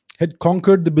had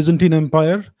conquered the Byzantine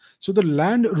Empire. So the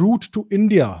land route to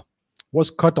India was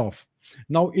cut off.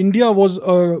 Now, India was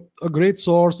a great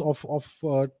source of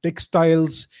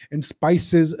textiles and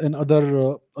spices and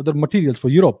other materials for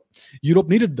Europe. Europe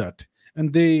needed that,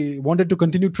 and they wanted to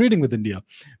continue trading with India.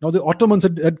 Now, the Ottomans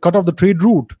had cut off the trade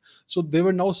route, so they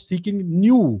were now seeking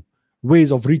new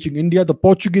ways of reaching India. The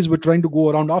Portuguese were trying to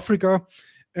go around Africa,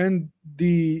 and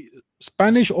the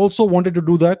Spanish also wanted to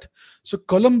do that. So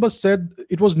Columbus said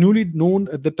it was newly known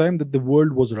at the time that the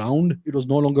world was round; it was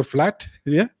no longer flat.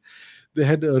 Yeah, they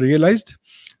had realized.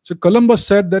 So Columbus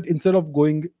said that instead of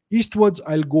going eastwards,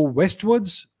 I'll go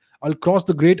westwards. I'll cross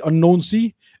the great unknown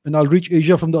sea and I'll reach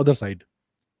Asia from the other side.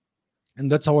 And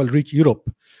that's how I'll reach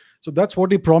Europe. So that's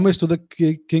what he promised to the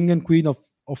king and queen of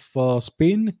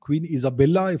Spain, Queen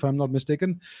Isabella, if I'm not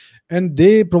mistaken. And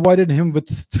they provided him with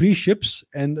 3 ships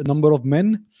and a number of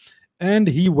men. And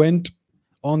he went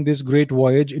on this great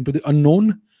voyage into the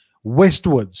unknown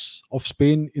westwards of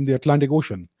Spain in the Atlantic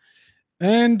Ocean.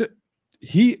 And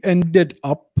he ended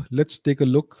up, let's take a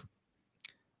look.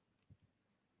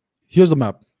 Here's the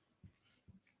map.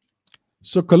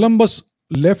 So Columbus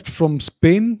left from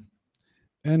Spain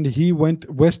and he went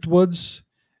westwards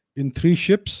in 3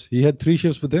 ships. He had 3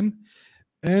 ships with him,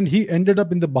 and he ended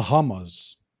up in the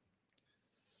Bahamas.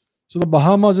 So the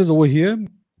Bahamas is over here,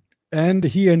 and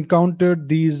he encountered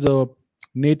these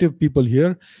native people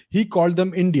here. He called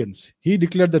them Indians. He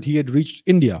declared that he had reached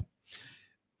India.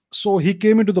 So he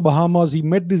came into the Bahamas. He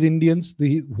met these Indians,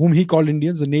 whom he called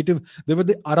Indians, the native. They were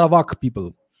the Arawak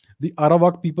people, the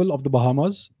Arawak people of the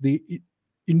Bahamas, the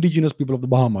indigenous people of the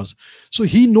Bahamas. So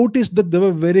he noticed that they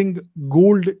were wearing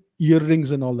gold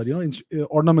earrings and all that,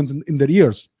 ornaments in their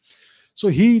ears. So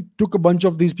he took a bunch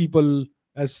of these people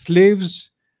as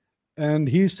slaves, and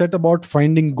he set about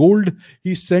finding gold.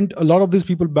 He sent a lot of these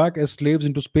people back as slaves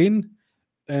into Spain,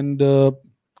 and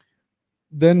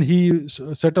then he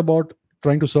set about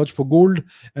trying to search for gold,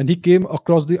 and he came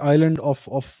across the island of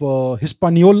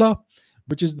Hispaniola,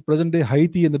 which is the present day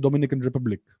Haiti and the Dominican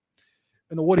Republic.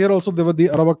 And over here also there were the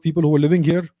Arawak people who were living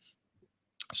here.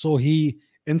 So he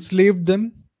enslaved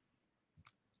them,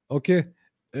 okay,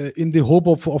 in the hope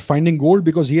of finding gold,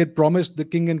 because he had promised the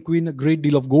king and queen a great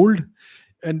deal of gold.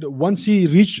 And once he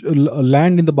reached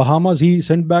land in the Bahamas, he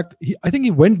sent back, I think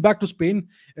he went back to Spain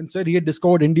and said he had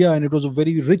discovered India and it was a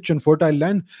very rich and fertile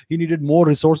land. He needed more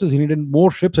resources, he needed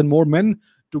more ships and more men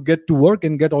to get to work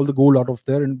and get all the gold out of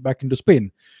there and back into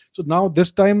Spain. So now this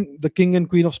time the king and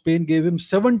queen of Spain gave him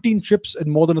 17 ships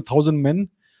and more than 1,000 men.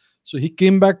 So he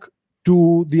came back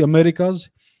to the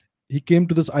Americas. He came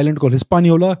to this island called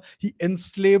Hispaniola. He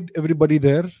enslaved everybody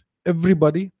there.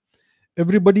 Everybody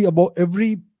about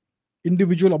every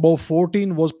individual above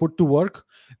 14 was put to work.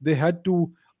 They had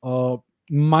to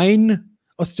mine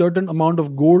a certain amount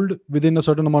of gold within a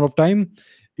certain amount of time.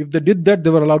 If they did that, they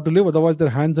were allowed to live. Otherwise, their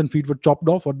hands and feet were chopped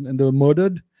off and they were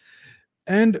murdered.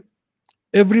 And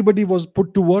everybody was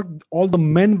put to work. All the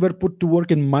men were put to work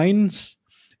in mines.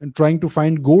 and trying to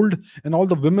find gold, and all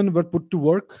the women were put to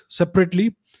work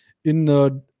separately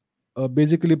in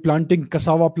basically planting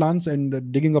cassava plants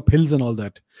and digging up hills and all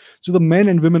that. So the men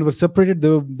and women were separated.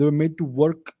 They were made to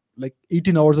work like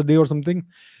 18 hours a day or something,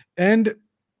 and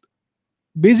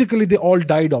basically they all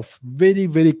died off very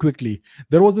very quickly.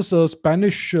 There was this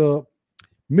Spanish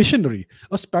missionary,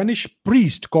 a Spanish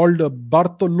priest called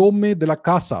Bartolome de las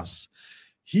Casas.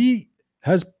 He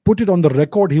has put it on the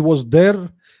record. He was there.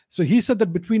 So he said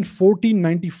that between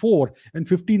 1494 and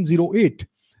 1508,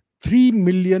 3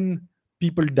 million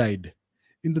people died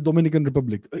in the Dominican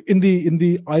Republic, in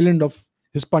the island of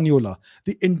Hispaniola.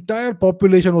 The entire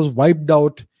population was wiped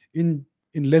out in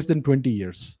less than 20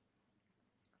 years.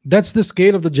 That's the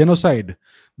scale of the genocide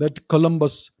that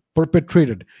Columbus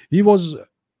perpetrated. He was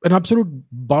an absolute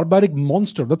barbaric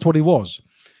monster. That's what he was.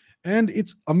 And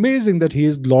it's amazing that he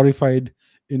is glorified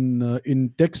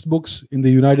in textbooks in the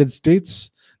United States.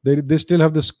 They still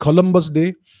have this Columbus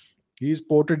Day. He is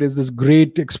portrayed as this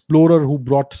great explorer who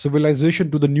brought civilization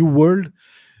to the new world.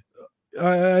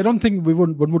 I don't think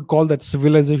one would call that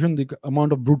civilization, the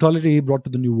amount of brutality he brought to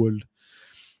the new world.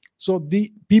 So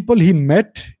the people he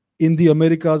met in the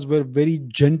Americas were very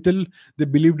gentle. They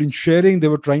believed in sharing. They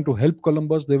were trying to help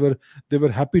Columbus. They were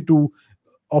happy to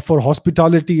offer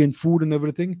hospitality and food and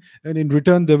everything. And in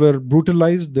return, they were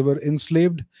brutalized, they were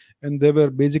enslaved, and they were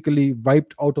basically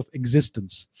wiped out of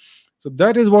existence. So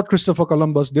that is what Christopher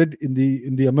Columbus did in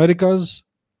the Americas.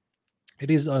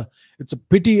 It's a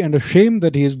pity and a shame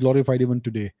that he is glorified even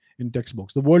today in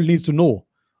textbooks. The world needs to know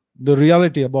the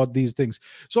reality about these things.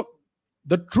 So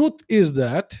the truth is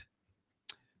that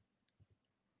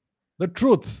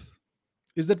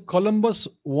Columbus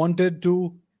wanted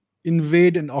to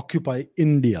invade and occupy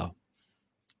India.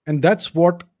 And that's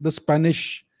what the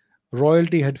Spanish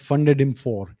royalty had funded him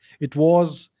for. It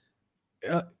was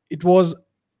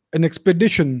an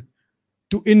expedition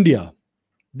to India.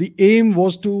 The aim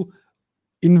was to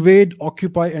invade,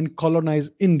 occupy, and colonize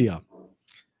India.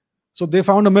 So they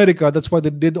found America. That's why they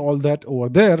did all that over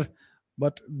there.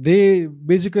 But they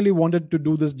basically wanted to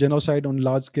do this genocide on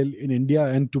large scale in India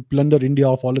and to plunder India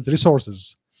of all its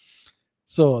resources.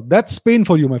 So that's Spain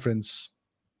for you, my friends.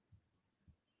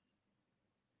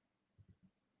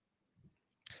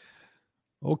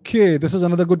 Okay, this is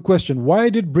another good question. Why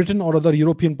did Britain or other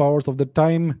European powers of the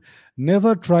time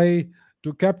never try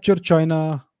to capture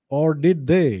China, or did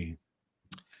they?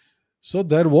 So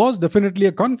there was definitely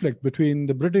a conflict between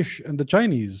the British and the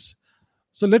Chinese.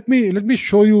 So let me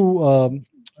show you.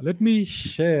 Let me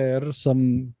share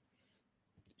some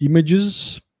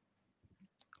images.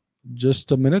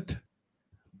 Just a minute.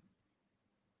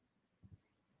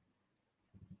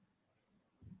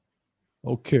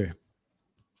 Okay.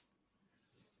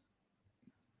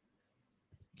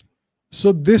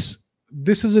 So this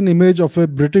is an image of a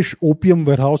British opium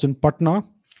warehouse in Patna.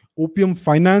 Opium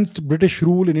financed British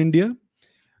rule in India.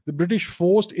 The British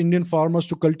forced Indian farmers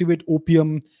to cultivate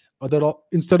opium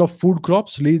instead of food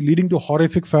crops, leading to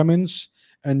horrific famines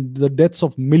and the deaths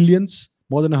of millions,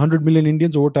 more than 100 million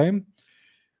Indians over time.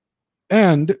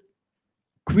 And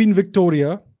Queen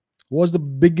Victoria was the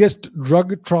biggest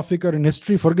drug trafficker in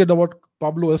history. Forget about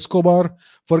Pablo Escobar,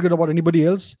 forget about anybody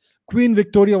else. Queen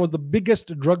Victoria was the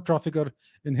biggest drug trafficker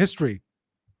in history.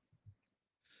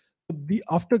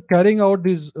 After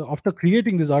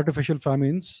creating these artificial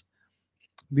famines,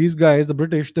 these guys, the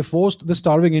British, they forced the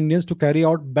starving Indians to carry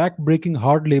out back-breaking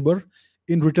hard labor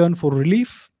in return for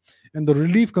relief. And the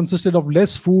relief consisted of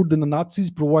less food than the Nazis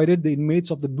provided the inmates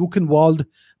of the Buchenwald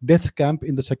death camp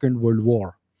in the Second World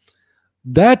War.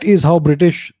 That is how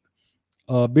British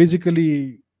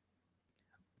basically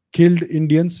killed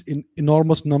Indians in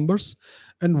enormous numbers.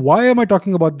 And why am I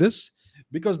talking about this?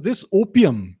 Because this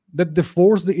opium that they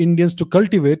forced the Indians to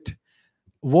cultivate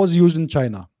was used in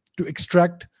China to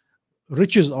extract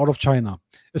riches out of China.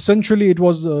 Essentially, it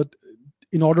was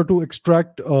in order to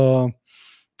extract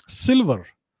silver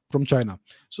from China.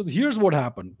 So here's what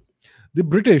happened. The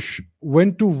British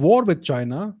went to war with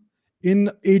China in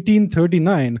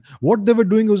 1839. What they were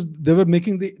doing was they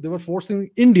were forcing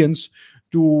Indians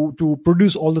to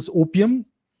produce all this opium.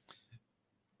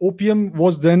 Opium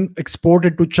was then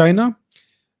exported to China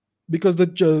because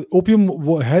the opium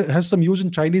has some use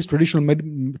in Chinese traditional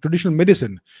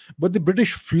medicine. But the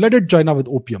British flooded China with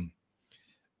opium,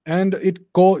 and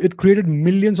it created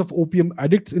millions of opium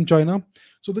addicts in China.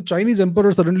 So the Chinese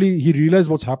emperor, suddenly he realized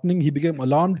what's happening. He became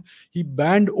alarmed. He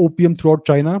banned opium throughout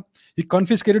China. He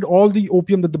confiscated all the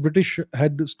opium that the British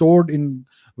had stored in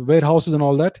warehouses and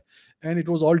all that, and it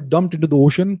was all dumped into the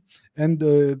ocean. And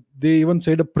they even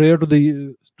said a prayer to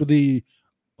the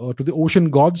ocean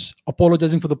gods,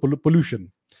 apologizing for the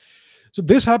pollution. So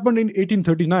this happened in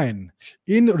 1839.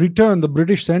 In return, the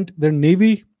British sent their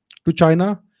navy to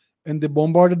China, and they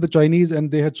bombarded the Chinese,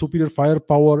 and they had superior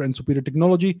firepower and superior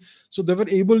technology. So they were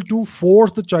able to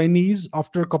force the Chinese,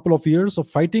 after a couple of years of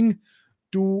fighting,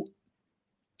 to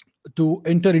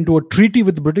enter into a treaty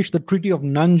with the British, the Treaty of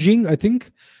Nanjing, I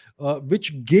think,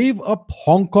 which gave up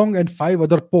Hong Kong and five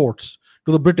other ports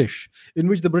to the British, in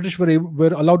which the British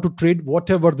were allowed to trade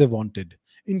whatever they wanted,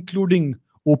 including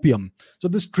opium. So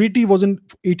this treaty was in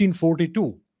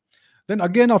 1842. Then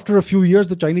again, after a few years,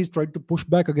 the Chinese tried to push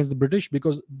back against the British,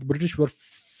 because the British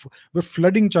were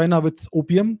flooding China with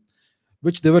opium,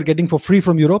 which they were getting for free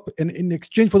from Europe, and in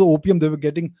exchange for the opium, they were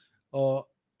getting uh,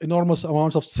 enormous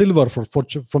amounts of silver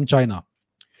from China.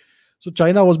 So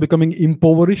China was becoming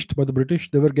impoverished by the British.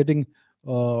 They were getting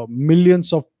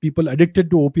millions of people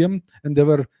addicted to opium, and they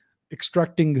were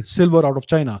extracting silver out of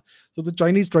China. So the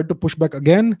Chinese tried to push back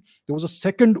again. There was a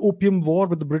second opium war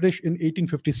with the British in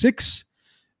 1856.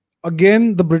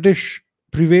 Again, the British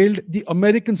prevailed. The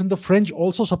Americans and the French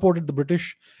also supported the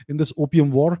British in this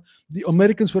opium war. The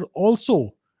Americans were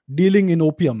also dealing in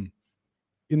opium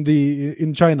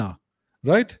in China,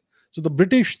 right? So the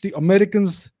British, the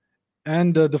Americans,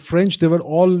 and the French, they were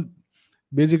all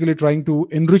basically trying to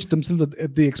enrich themselves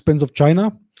at the expense of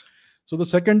China. So the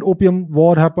second opium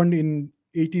war happened in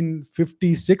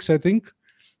 1856, I think.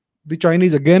 The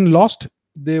Chinese again lost.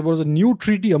 There was a new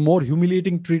treaty, a more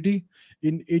humiliating treaty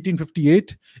in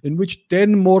 1858, in which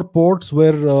 10 more ports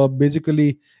were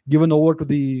basically given over to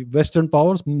the Western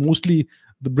powers, mostly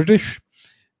the British.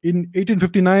 In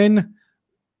 1859,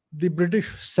 the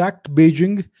British sacked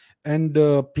Beijing and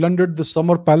plundered the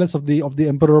summer palace of the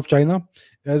Emperor of China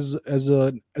as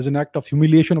an act of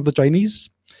humiliation of the Chinese.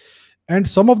 And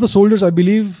some of the soldiers, I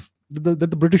believe, that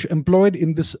the British employed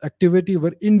in this activity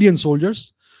were Indian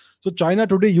soldiers. So China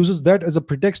today uses that as a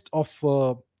pretext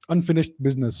of unfinished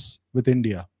business with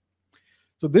India.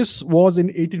 So this was in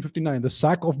 1859, the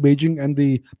sack of Beijing and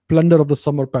the plunder of the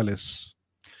summer palace.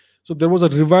 So there was a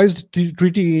revised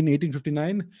treaty in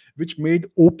 1859 which made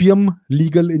opium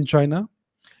legal in China.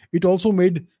 It also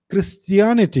made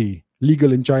Christianity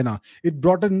legal in China. It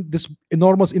brought in this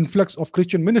enormous influx of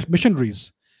Christian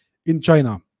missionaries in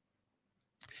China.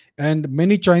 And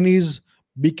many Chinese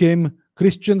became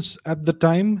Christians at the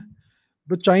time.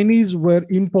 The Chinese were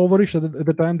impoverished at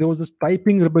the time. There was this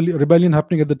Taiping rebellion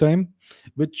happening at the time,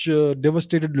 which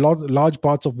devastated large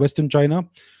parts of Western China.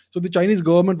 So the Chinese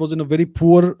government was in a very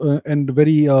poor and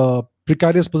very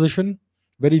precarious position,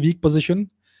 very weak position.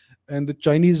 And the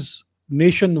Chinese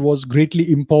nation was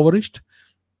greatly impoverished.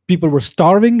 People were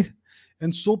starving.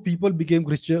 And so people became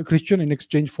Christian in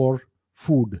exchange for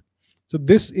food. So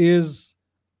this is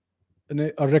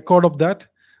a record of that.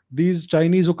 These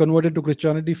Chinese who converted to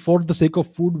Christianity for the sake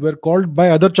of food were called by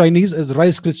other Chinese as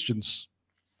rice Christians.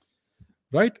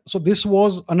 Right? So this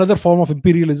was another form of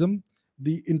imperialism,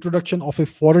 the introduction of a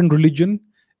foreign religion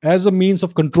as a means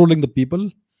of controlling the people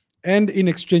and in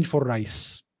exchange for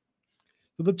rice.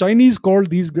 So the Chinese called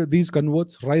these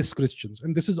converts rice Christians,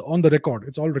 and this is on the record.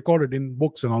 It's all recorded in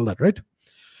books and all that, right?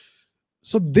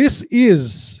 So this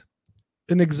is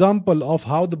an example of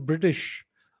how the British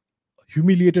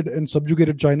humiliated and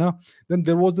subjugated China. Then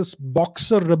there was this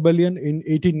Boxer Rebellion in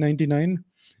 1899,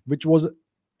 which was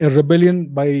a rebellion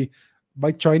by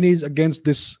Chinese against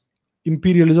this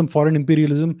imperialism, foreign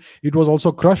imperialism. It was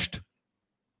also crushed.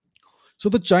 So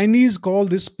the Chinese call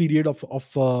this period of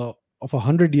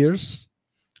 100 years,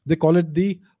 they call it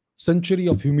the century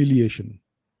of humiliation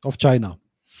of China.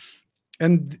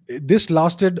 And this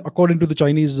lasted, according to the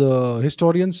Chinese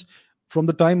historians, from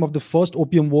the time of the first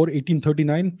Opium War,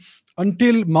 1839,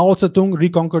 until Mao Zedong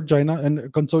reconquered China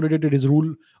and consolidated his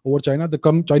rule over China.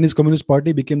 The Chinese Communist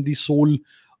Party became the sole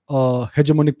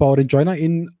hegemonic power in China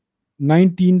in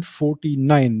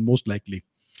 1949, most likely,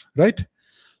 right?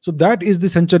 So that is the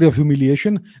century of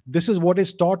humiliation. This is what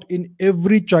is taught in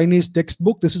every Chinese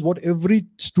textbook. This is what every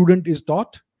student is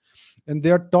taught. And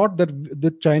they are taught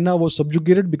that China was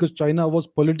subjugated because China was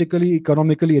politically,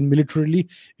 economically, and militarily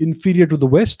inferior to the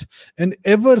West. And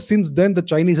ever since then, the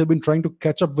Chinese have been trying to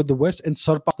catch up with the West and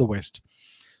surpass the West.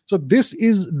 So this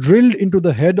is drilled into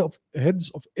the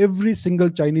heads of every single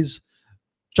Chinese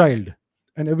child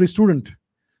and every student,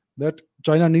 that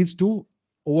China needs to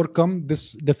overcome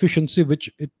this deficiency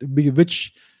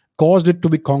which caused it to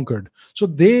be conquered. So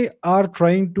they are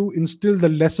trying to instill the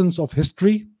lessons of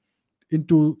history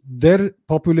into their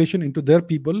population, into their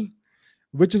people,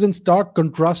 which is in stark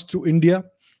contrast to India,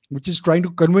 which is trying to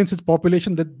convince its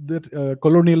population that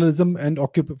colonialism and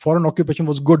foreign occupation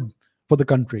was good for the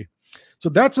country. So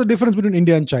that's the difference between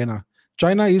India and China.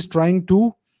 China is trying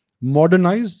to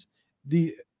modernize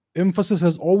the emphasis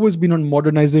has always been on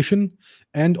modernization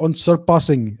and on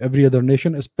surpassing every other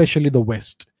nation, especially the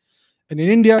West. And in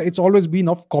India, it's always been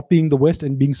of copying the West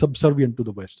and being subservient to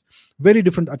the West. Very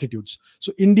different attitudes.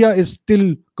 So India is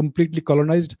still completely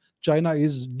colonized. China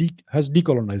has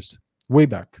decolonized way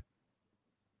back.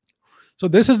 So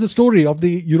this is the story of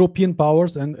the European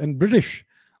powers and British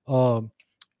uh,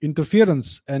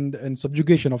 interference and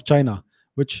subjugation of China,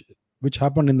 which which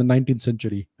happened in the 19th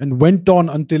century and went on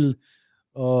until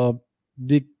uh,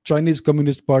 the Chinese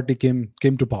Communist Party came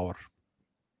to power.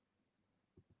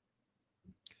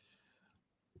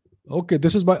 Okay,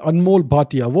 this is by Anmol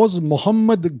Bhatia. Was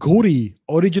Muhammad Ghori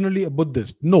originally a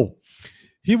Buddhist? No,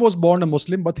 he was born a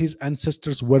Muslim, but his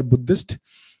ancestors were Buddhist.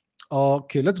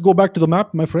 Okay, let's go back to the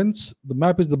map, my friends. The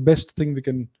map is the best thing we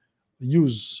can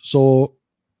use. So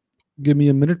give me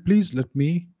a minute, please. Let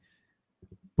me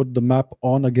put the map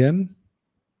on again.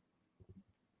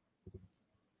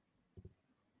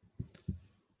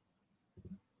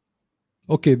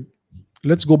 Okay,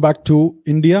 let's go back to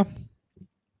India.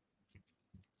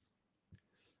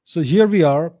 So here we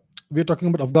are. We're talking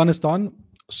about Afghanistan.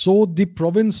 So the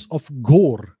province of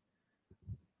Ghor,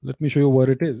 let me show you where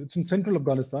it is. It's in central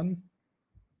Afghanistan.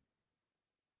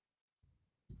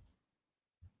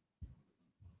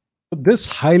 This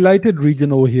highlighted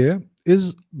region over here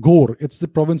is Ghor. It's the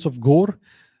province of Ghor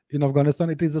in Afghanistan.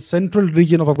 It is the central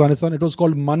region of Afghanistan. It was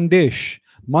called Mandesh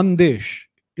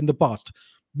in the past,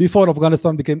 before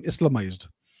Afghanistan became Islamized.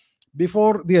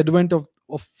 Before the advent of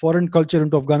foreign culture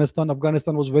into Afghanistan,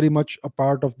 Afghanistan was very much a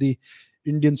part of the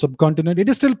Indian subcontinent. It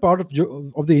is still part of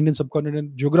the Indian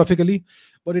subcontinent geographically,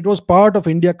 but it was part of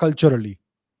India culturally.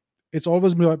 It's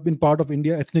always been part of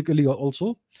India ethnically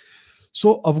also.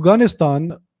 So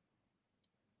Afghanistan,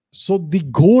 so the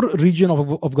Ghor region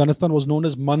of Afghanistan was known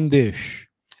as Mandesh.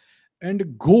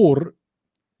 And Ghor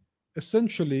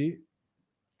essentially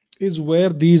is where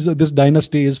this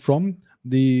dynasty is from,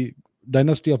 the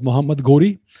dynasty of Muhammad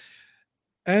Ghori.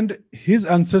 And his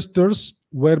ancestors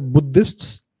were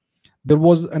Buddhists. There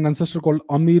was an ancestor called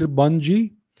Amir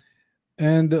Banji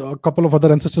and a couple of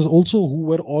other ancestors also who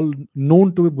were all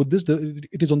known to be Buddhists.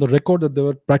 It is on the record that they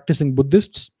were practicing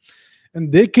Buddhists.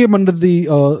 And they came under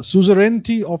the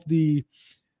suzerainty of the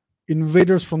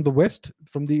invaders from the West,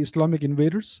 from the Islamic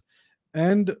invaders.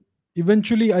 And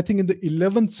eventually, I think in the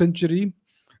 11th century,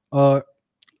 uh,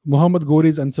 Muhammad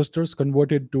Ghori's ancestors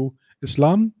converted to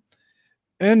Islam.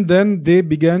 And then they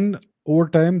began over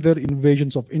time their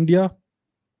invasions of India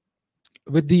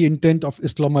with the intent of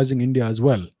Islamizing India as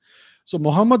well. So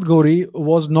Muhammad Ghori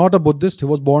was not a Buddhist, he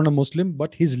was born a Muslim,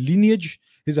 but his lineage,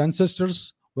 his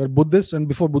ancestors were Buddhists, and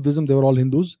before Buddhism, they were all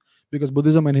Hindus, because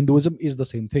Buddhism and Hinduism is the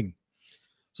same thing.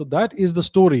 So that is the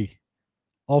story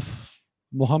of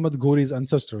Muhammad Ghori's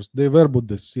ancestors. They were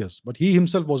Buddhists, yes, but he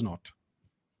himself was not.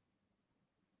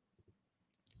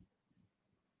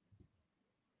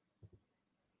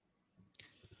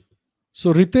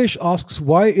 So Ritesh asks,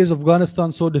 why is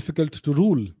Afghanistan so difficult to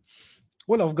rule?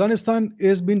 Well, Afghanistan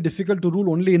has been difficult to rule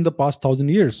only in the past 1,000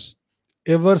 years.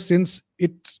 Ever since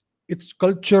its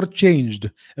culture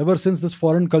changed, ever since this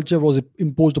foreign culture was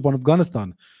imposed upon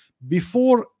Afghanistan.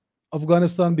 Before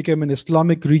Afghanistan became an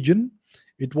Islamic region,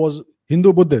 it was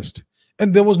Hindu Buddhist.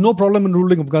 And there was no problem in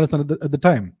ruling Afghanistan at the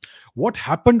time. What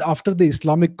happened after the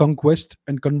Islamic conquest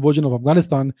and conversion of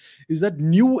Afghanistan is that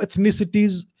new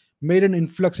ethnicities made an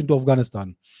influx into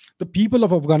Afghanistan. The people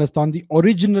of Afghanistan, the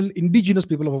original indigenous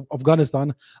people of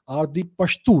Afghanistan, are the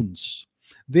Pashtuns.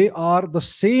 They are the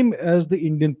same as the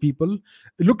Indian people.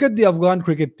 Look at the Afghan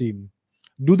cricket team.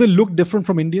 Do they look different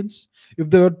from Indians? If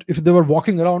they were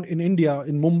walking around in India,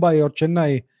 in Mumbai or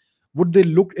Chennai, would they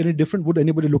look any different? Would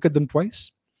anybody look at them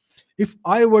twice? If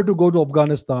I were to go to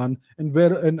Afghanistan and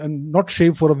and not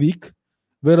shave for a week,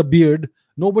 wear a beard,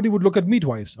 nobody would look at me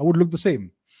twice. I would look the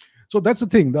same. So that's the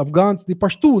thing. The Afghans, the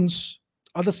Pashtuns,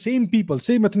 are the same people,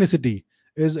 same ethnicity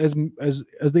as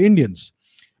the Indians.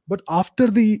 But after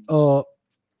the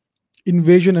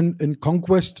invasion and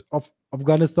conquest of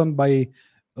Afghanistan by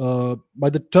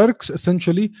the Turks,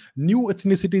 essentially, new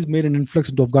ethnicities made an influx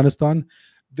into Afghanistan.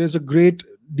 There's a great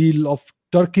deal of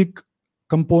Turkic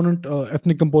component,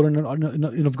 ethnic component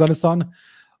in Afghanistan.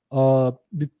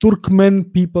 The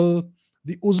Turkmen people,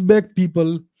 the Uzbek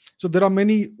people. So there are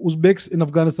many Uzbeks in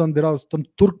Afghanistan. There are some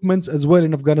Turkmens as well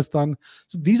in Afghanistan.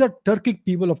 So these are Turkic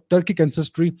people of Turkic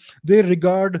ancestry. They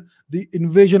regard the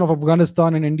invasion of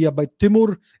Afghanistan and India by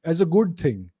Timur as a good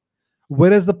thing,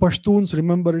 whereas the Pashtuns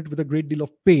remember it with a great deal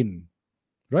of pain,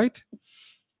 right?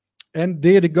 And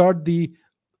they regard the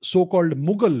so-called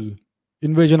Mughal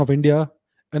invasion of India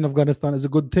and Afghanistan as a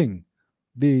good thing,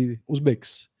 the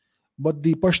Uzbeks. But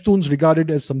the Pashtuns regard it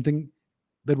as something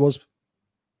That was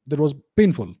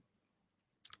painful.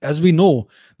 As we know,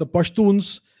 the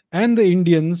Pashtuns and the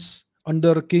Indians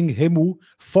under King Hemu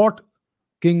fought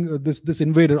this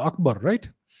invader Akbar, right?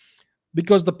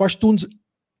 Because the Pashtuns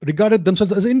regarded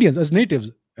themselves as Indians, as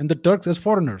natives, and the Turks as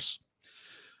foreigners.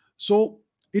 So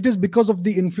it is because of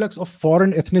the influx of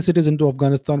foreign ethnicities into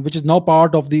Afghanistan, which is now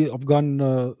part of the Afghan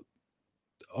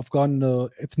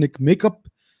ethnic makeup.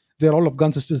 They're all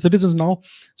Afghan citizens now.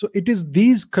 So it is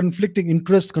these conflicting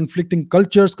interests, conflicting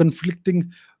cultures,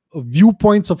 conflicting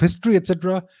viewpoints of history,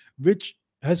 etc., which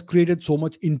has created so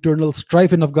much internal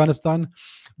strife in Afghanistan.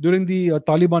 During the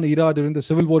Taliban era, during the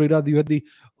civil war era, you had the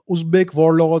Uzbek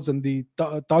warlords and the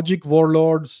Tajik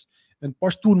warlords and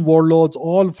Pashtun warlords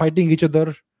all fighting each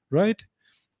other, right?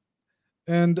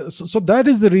 And so that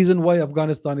is the reason why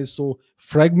Afghanistan is so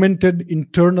fragmented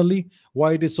internally,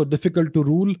 why it is so difficult to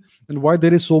rule, and why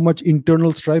there is so much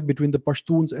internal strife between the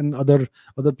Pashtuns and other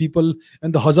people.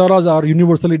 And the Hazaras are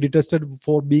universally detested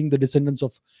for being the descendants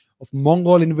of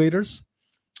Mongol invaders,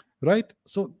 right?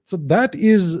 So that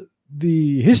is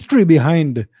the history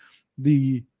behind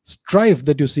the strife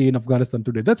that you see in Afghanistan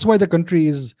today. That's why the country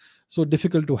is so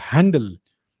difficult to handle,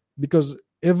 because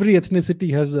every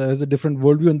ethnicity has a different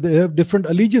worldview, and they have different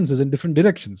allegiances in different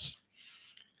directions.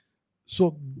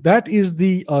 So that is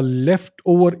the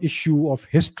leftover issue of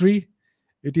history.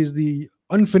 It is the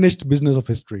unfinished business of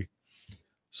history.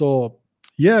 So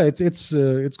yeah, it's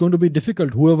going to be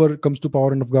difficult, whoever comes to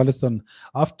power in Afghanistan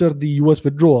after the US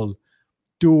withdrawal,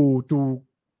 to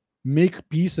make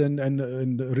peace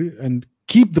and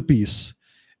keep the peace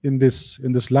in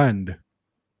this land.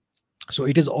 So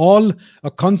it is all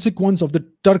a consequence of the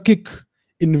Turkic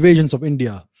invasions of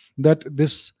India that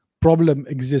this problem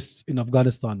exists in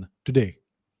Afghanistan today.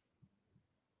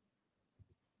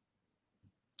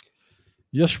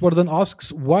 Yashvardhan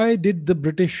asks, why did the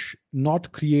British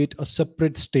not create a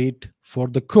separate state for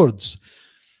the Kurds?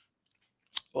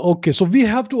 Okay, so we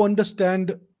have to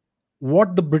understand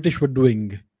what the British were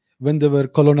doing when they were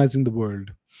colonizing the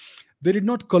world. They did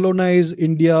not colonize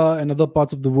India and other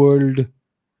parts of the world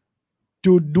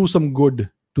to do some good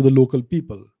to the local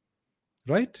people,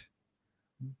 right?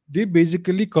 They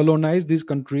basically colonized these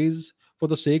countries for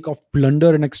the sake of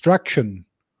plunder and extraction.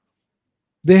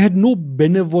 They had no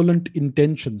benevolent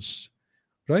intentions,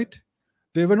 right?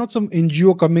 They were not some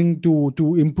NGO coming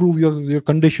to improve your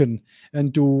condition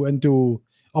and to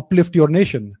uplift your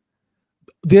nation.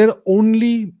 Their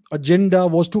only agenda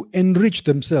was to enrich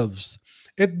themselves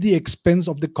at the expense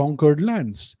of the conquered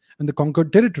lands and the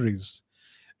conquered territories.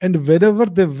 And wherever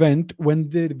they went, when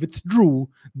they withdrew,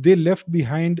 they left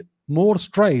behind more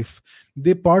strife.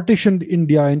 They partitioned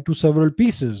India into several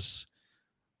pieces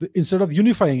instead of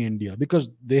unifying India, because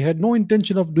they had no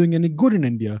intention of doing any good in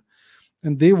India.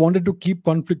 And they wanted to keep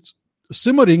conflicts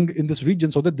simmering in this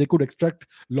region so that they could extract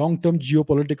long-term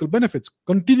geopolitical benefits,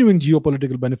 continuing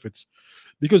geopolitical benefits,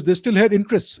 because they still had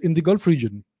interests in the Gulf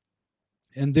region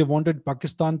and they wanted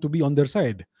Pakistan to be on their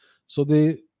side. So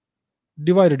they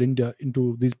divided India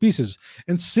into these pieces.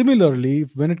 And similarly,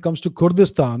 when it comes to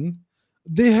Kurdistan,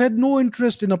 they had no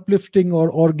interest in uplifting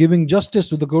or giving justice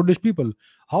to the Kurdish people.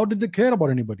 How did they care about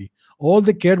anybody? All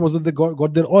they cared was that they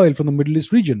got their oil from the Middle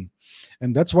East region.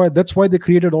 And that's why they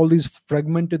created all these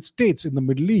fragmented states in the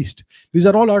Middle East. These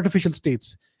are all artificial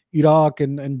states. Iraq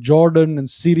and Jordan and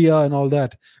Syria and all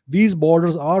that. These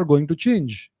borders are going to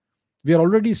change. We are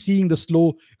already seeing the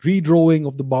slow redrawing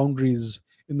of the boundaries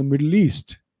in the Middle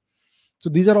East. So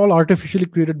these are all artificially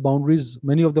created boundaries.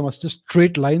 Many of them are just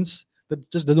straight lines that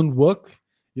just doesn't work.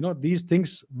 These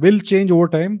things will change over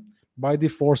time by the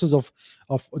forces of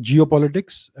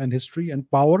geopolitics and history and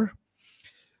power.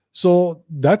 So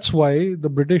that's why the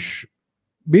British,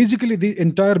 basically the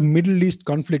entire Middle East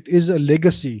conflict is a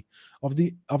legacy of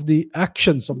the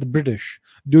actions of the British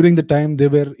during the time they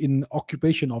were in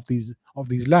occupation of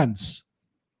these lands.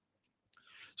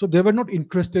 So they were not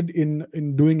interested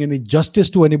in doing any justice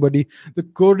to anybody. The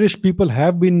Kurdish people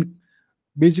have been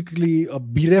basically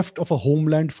bereft of a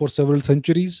homeland for several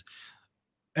centuries.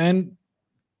 And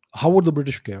how would the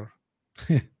British care?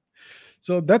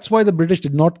 So that's why the British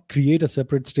did not create a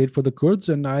separate state for the Kurds.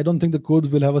 And I don't think the Kurds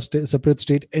will have a separate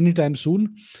state anytime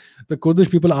soon. The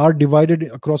Kurdish people are divided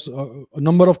across a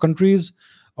number of countries,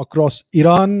 across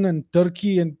Iran and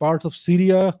Turkey and parts of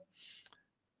Syria,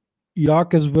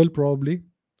 Iraq as well, probably,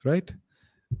 right?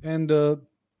 And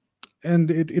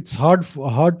it's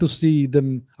hard to see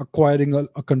them acquiring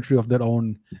a country of their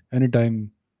own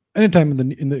anytime in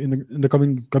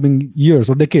the coming years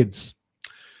or decades.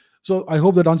 So I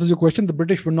hope that answers your question. The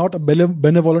British were not a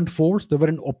benevolent force. They were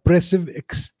an oppressive,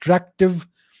 extractive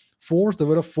force. They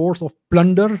were a force of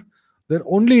plunder Their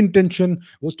only intention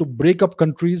was to break up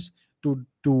countries, to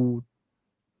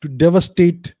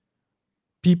devastate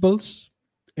peoples,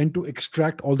 and to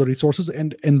extract all the resources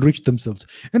and enrich themselves.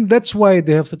 And that's why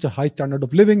they have such a high standard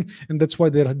of living, and that's why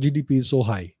their GDP is so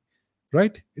high,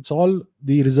 right? It's all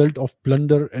the result of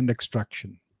plunder and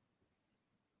extraction.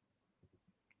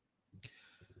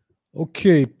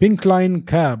 Okay, Pink Line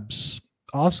Cabs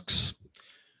asks,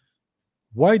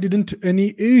 why didn't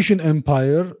any Asian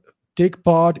empire take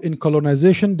part in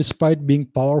colonization despite being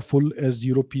powerful as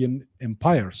European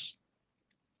empires?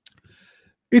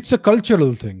 It's a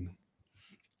cultural thing.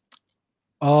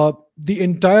 The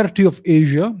entirety of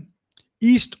Asia,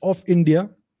 east of India,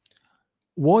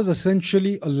 was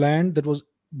essentially a land that was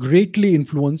greatly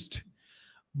influenced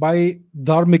by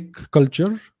dharmic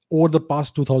culture over the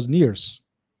past 2000 years,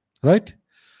 right?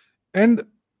 And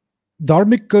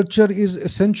dharmic culture is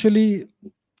essentially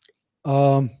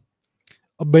um,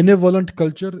 a benevolent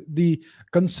culture. The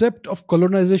concept of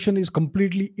colonization is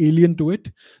completely alien to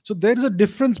it. So there is a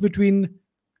difference between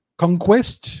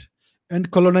conquest and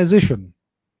colonization.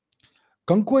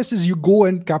 Conquest is you go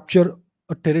and capture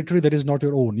a territory that is not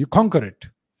your own, you conquer it.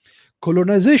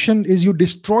 Colonization is you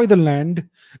destroy the land,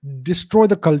 destroy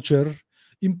the culture,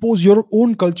 impose your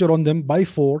own culture on them by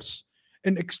force,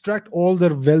 and extract all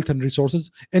their wealth and resources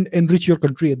and enrich your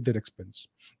country at their expense.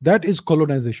 That is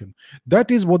colonization. That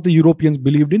is what the Europeans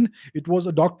believed in. It was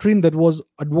a doctrine that was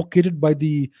advocated by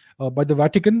the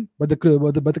Vatican, by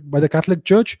the Catholic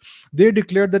Church. They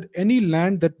declared that any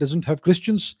land that doesn't have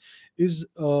Christians is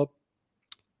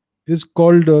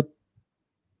called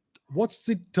what's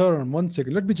the term? One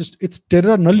second. Let me just. It's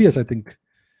terra nullius, I think.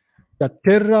 Yeah,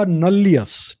 terra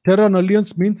nullius. Terra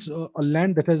nullius means a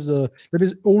land that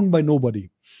is owned by nobody.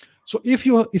 So if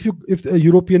a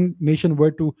European nation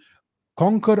were to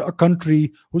conquer a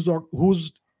country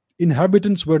whose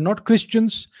inhabitants were not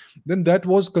Christians, then that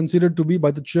was considered to be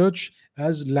by the church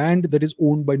as land that is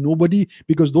owned by nobody,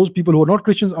 because those people who are not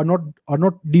Christians are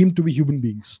not deemed to be human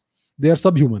beings. They are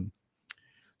subhuman.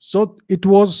 So it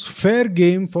was fair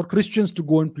game for Christians to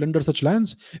go and plunder such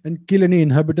lands and kill any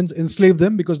inhabitants, enslave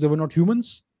them because they were not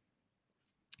humans,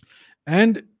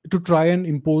 and to try and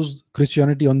impose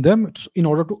Christianity on them in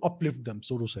order to uplift them,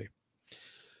 so to say.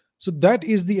 So that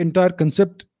is the entire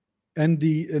concept, and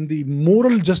the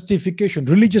moral justification,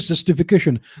 religious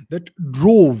justification that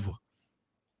drove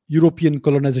European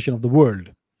colonization of the world.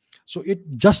 So it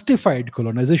justified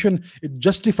colonization, it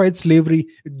justified slavery,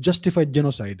 it justified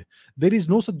genocide. There is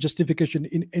no such justification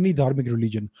in any dharmic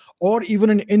religion or even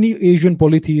in any Asian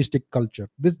polytheistic culture.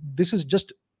 This is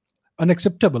just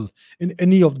unacceptable in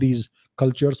any of these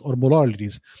cultures or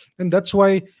moralities. And that's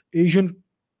why Asian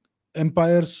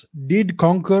empires did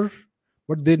conquer,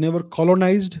 but they never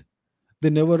colonized. They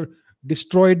never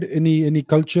destroyed any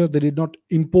culture. They did not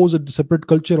impose a separate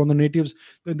culture on the natives.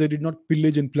 They did not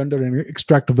pillage and plunder and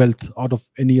extract wealth out of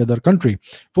any other country.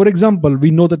 For example, we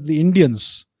know that the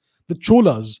Indians, the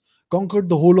Cholas, conquered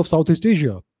the whole of Southeast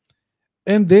Asia,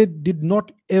 and they did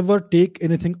not ever take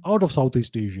anything out of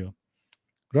Southeast Asia,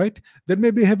 right? There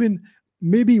maybe have been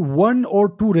maybe one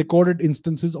or two recorded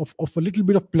instances of a little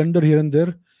bit of plunder here and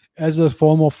there as a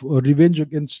form of revenge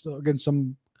against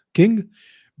some king.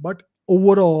 But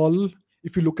overall,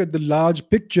 if you look at the large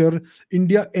picture,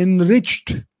 India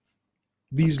enriched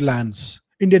these lands.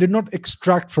 India did not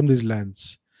extract from these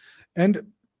lands. And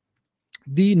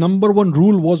the number one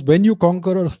rule was, when you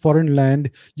conquer a foreign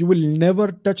land, you will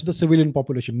never touch the civilian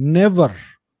population. Never.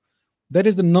 That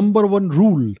is the number one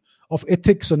rule of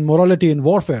ethics and morality and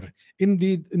warfare in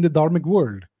the dharmic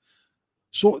world.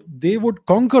 So they would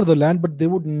conquer the land, but they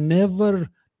would never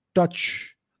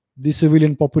touch the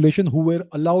civilian population, who were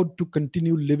allowed to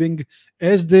continue living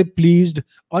as they pleased,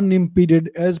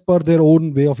 unimpeded, as per their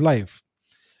own way of life.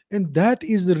 And that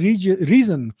is the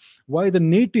reason why the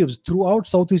natives throughout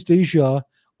Southeast Asia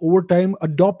over time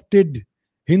adopted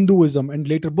Hinduism and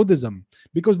later Buddhism,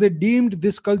 because they deemed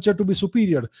this culture to be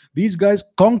superior. These guys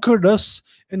conquered us,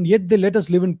 and yet they let us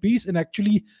live in peace. And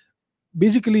actually,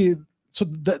 basically, so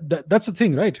that's the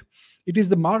thing, right? It is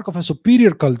the mark of a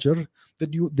superior culture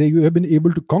that you have been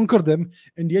able to conquer them,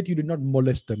 and yet you did not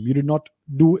molest them. You did not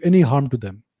do any harm to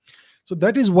them. So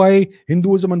that is why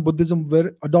Hinduism and Buddhism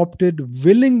were adopted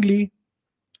willingly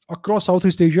across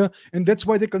Southeast Asia, and that's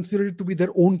why they consider it to be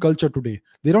their own culture today.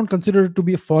 They don't consider it to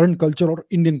be a foreign culture or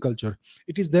Indian culture.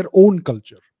 It is their own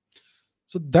culture.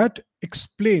 So that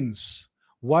explains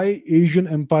why Asian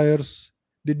empires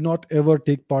did not ever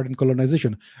take part in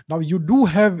colonization. Now, you do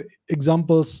have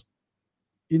examples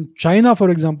in China, for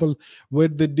example, where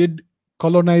they did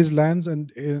colonize lands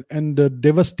and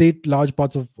devastate large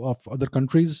parts of other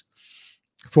countries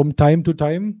from time to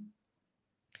time.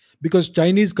 because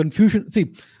Chinese Confucian,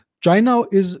 see, China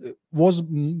was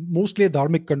mostly a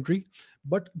dharmic country,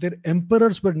 but their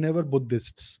emperors were never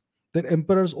Buddhists. Their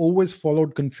emperors always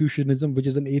followed Confucianism, which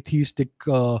is an atheistic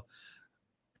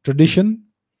tradition,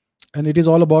 and it is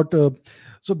all about.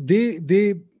 So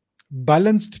they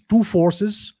balanced two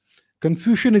forces: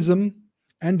 Confucianism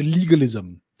and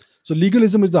legalism. So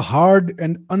legalism is the hard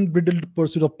and unbridled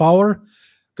pursuit of power.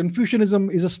 Confucianism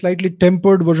is a slightly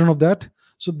tempered version of that.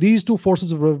 So these two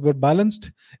forces were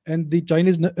balanced, and the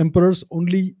Chinese emperors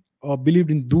only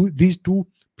believed in these two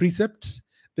precepts.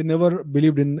 They never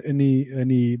believed in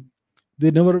any. They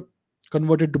never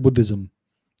converted to Buddhism.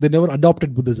 They never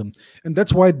adopted Buddhism, and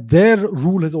that's why their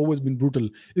rule has always been brutal.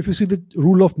 If you see the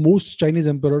rule of most Chinese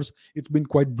emperors, it's been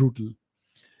quite brutal.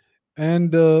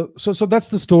 And so that's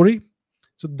the story.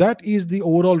 So that is the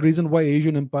overall reason why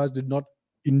Asian empires did not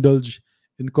indulge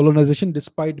in colonization,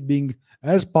 despite being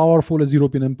as powerful as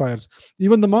European empires.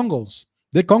 Even the Mongols,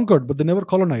 they conquered, but they never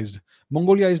colonized.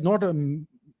 Mongolia is not a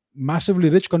massively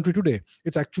rich country today.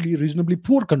 It's actually a reasonably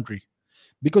poor country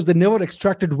because they never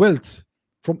extracted wealth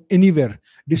from anywhere,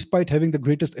 despite having the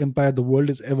greatest empire the world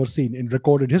has ever seen in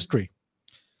recorded history.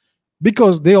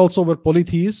 Because they also were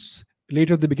polytheists,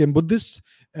 later they became Buddhists,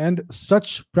 and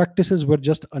such practices were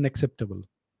just unacceptable.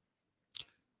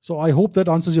 So I hope that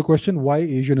answers your question why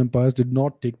Asian empires did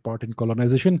not take part in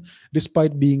colonization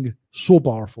despite being so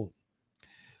powerful.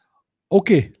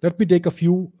 Okay, let me take a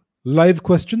few live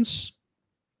questions.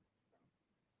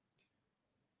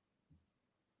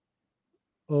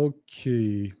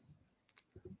 Okay.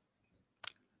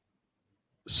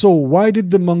 So, why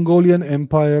did the Mongolian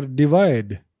Empire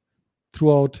divide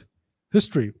throughout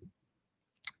history?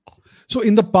 So,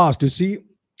 in the past, you see,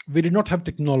 we did not have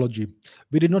technology.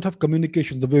 We did not have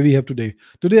communication the way we have today.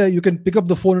 Today, you can pick up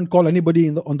the phone and call anybody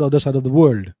on the other side of the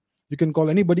world. You can call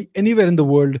anybody anywhere in the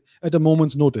world at a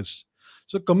moment's notice.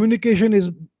 So, communication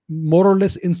is more or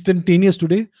less instantaneous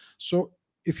today. So,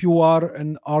 if you are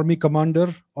an army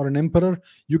commander or an emperor,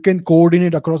 you can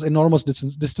coordinate across enormous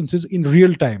distances in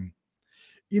real time.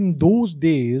 In those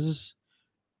days,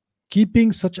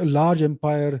 keeping such a large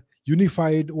empire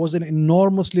unified was an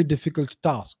enormously difficult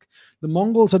task. The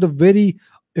Mongols had a very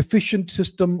efficient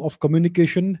system of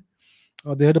communication.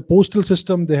 They had a postal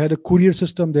system, they had a courier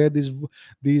system, they had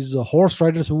these horse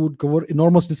riders who would cover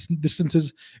enormous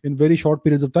distances in very short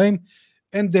periods of time,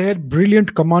 and they had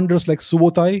brilliant commanders like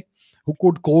Subotai who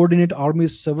could coordinate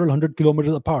armies several hundred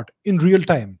kilometers apart in real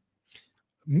time,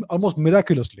 almost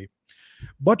miraculously.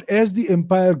 But as the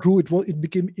empire grew, it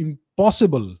became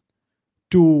impossible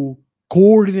to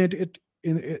coordinate it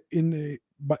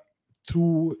by,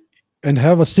 through and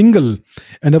have a single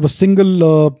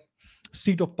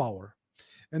seat of power.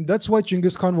 And that's why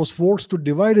Chinggis Khan was forced to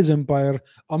divide his empire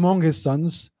among his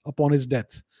sons upon his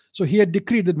death. So he had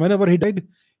decreed that whenever he died,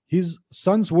 his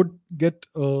sons would get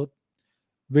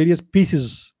various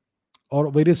pieces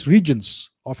or various regions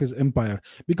of his empire,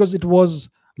 because it was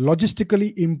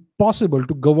logistically impossible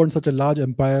to govern such a large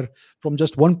empire from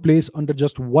just one place under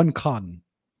just one Khan.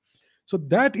 So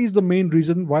that is the main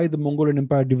reason why the Mongolian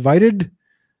Empire divided,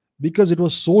 because it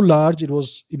was so large, it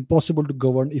was impossible to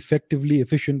govern effectively,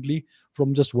 efficiently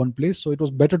from just one place. So it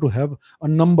was better to have a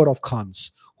number of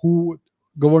Khans who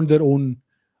governed their own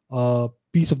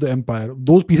piece of the empire.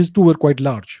 Those pieces too were quite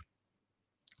large.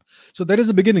 So that is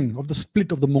the beginning of the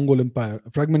split of the Mongol Empire,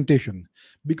 fragmentation,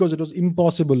 because it was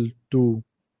impossible to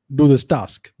do this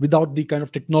task without the kind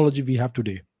of technology we have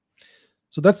today.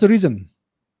 So that's the reason.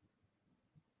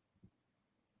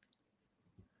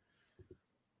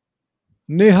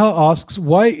 Neha asks,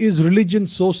 why is religion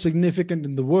so significant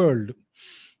in the world?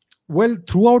 Well,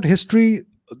 throughout history,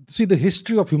 see, the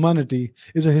history of humanity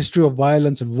is a history of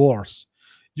violence and wars.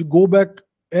 You go back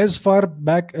as far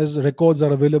back as records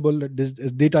are available, as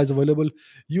data is available,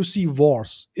 you see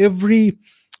wars. Every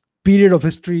period of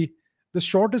history, the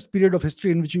shortest period of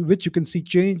history in which you can see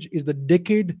change is the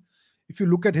decade. If you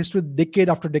look at history decade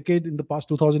after decade in the past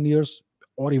 2000 years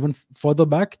or even further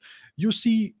back, you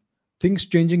see things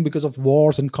changing because of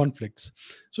wars and conflicts.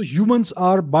 So humans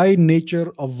are by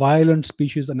nature a violent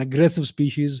species, an aggressive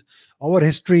species. Our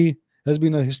history has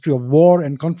been a history of war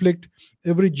and conflict.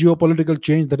 Every geopolitical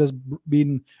change that has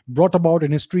been brought about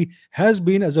in history has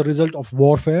been as a result of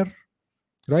warfare,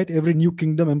 right? Every new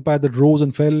kingdom, empire that rose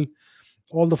and fell,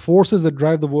 all the forces that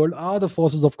drive the world are the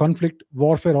forces of conflict,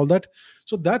 warfare, all that.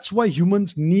 So that's why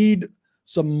humans need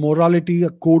some morality, a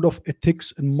code of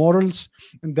ethics and morals,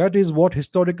 and that is what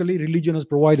historically religion has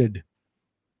provided.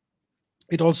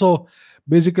 It also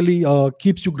basically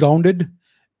keeps you grounded,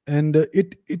 and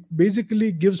it basically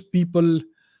uh, gives people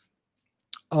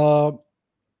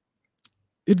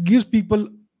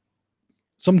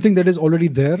something that is already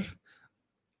there,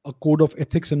 a code of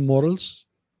ethics and morals.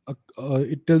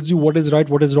 It tells you what is right,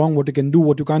 what is wrong, what you can do,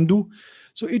 what you can't do.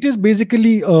 So it is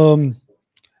basically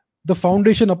the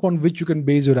foundation upon which you can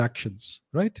base your actions,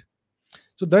 right?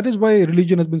 So that is why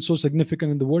religion has been so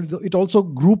significant in the world. It also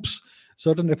groups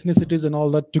certain ethnicities and all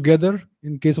that together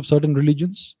in case of certain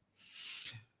religions.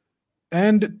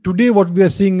 And today what we are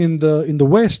seeing in the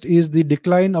West is the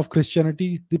decline of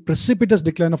Christianity, the precipitous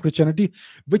decline of Christianity,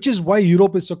 which is why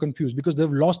Europe is so confused, because they've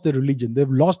lost their religion, they've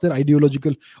lost their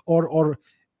ideological or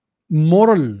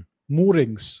moral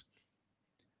moorings.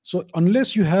 So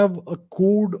unless you have a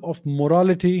code of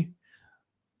morality,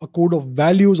 a code of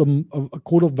values, a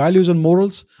code of values and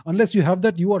morals, unless you have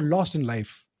that, you are lost in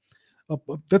life.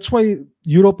 That's why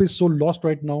Europe is so lost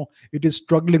right now. It is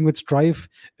struggling with strife,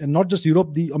 and not just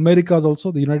Europe, the Americas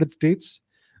also, the United States.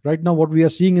 Right now, what we are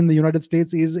seeing in the United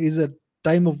States is a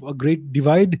time of a great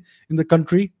divide in the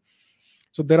country.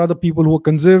 So there are the people who are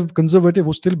conservative,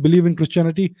 who still believe in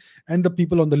Christianity, and the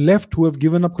people on the left who have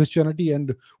given up Christianity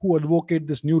and who advocate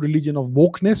this new religion of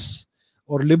wokeness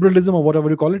or liberalism or whatever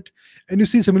you call it. And you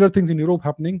see similar things in Europe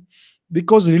happening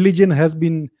because religion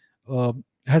uh,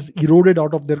 has eroded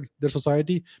out of their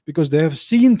society, because they have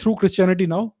seen through Christianity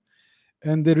now,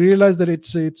 and they realize that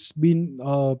it's been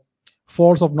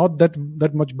force of not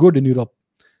that much good in Europe.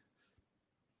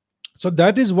 So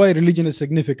that is why religion is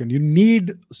significant. You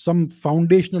need some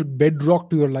foundational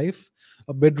bedrock to your life,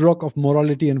 a bedrock of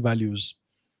morality and values.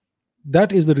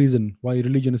 That is the reason why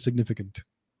religion is significant.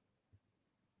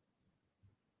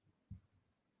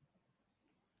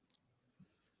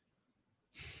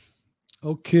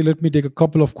 Okay, let me take a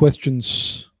couple of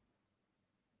questions.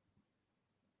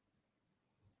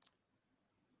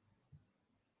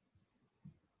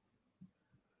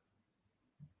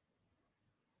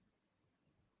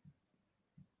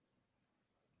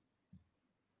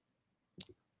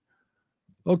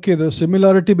 Okay, the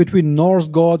similarity between Norse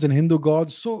gods and Hindu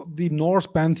gods. So the Norse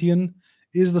pantheon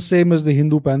is the same as the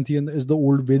Hindu pantheon, as the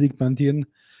old Vedic pantheon,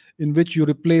 in which you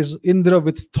replace Indra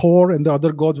with Thor and the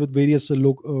other gods with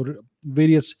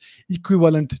various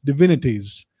equivalent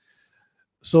divinities.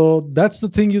 So that's the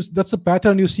thing. That's the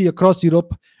pattern you see across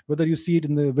Europe. Whether you see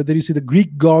the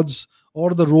Greek gods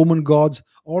or the Roman gods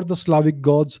or the Slavic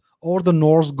gods or the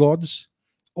Norse gods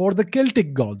or the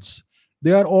Celtic gods,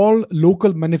 they are all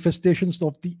local manifestations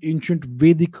of the ancient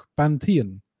Vedic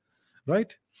pantheon,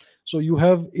 right? So you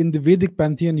have in the Vedic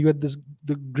pantheon, you had this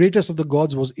the greatest of the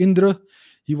gods was Indra.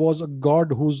 He was a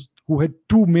god who had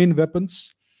two main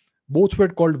weapons. Both were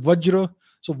called Vajra.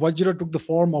 So Vajra took the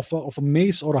form of a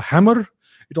mace or a hammer.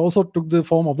 It also took the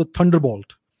form of the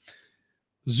thunderbolt.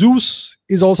 Zeus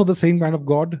is also the same kind of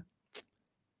god.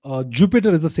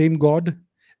 Jupiter is the same god,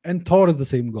 and Thor is the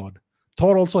same god.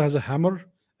 Thor also has a hammer,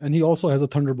 and he also has a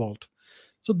thunderbolt.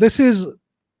 So this is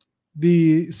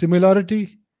the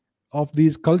similarity of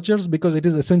these cultures, because it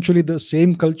is essentially the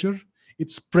same culture.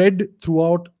 It spread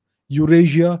throughout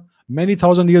Eurasia many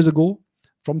thousand years ago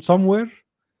from somewhere.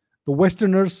 The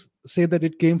Westerners say that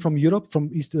it came from Europe, from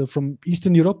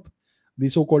Eastern Europe, the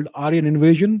so-called Aryan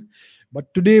invasion.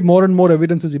 But today, more and more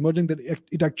evidence is emerging that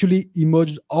it actually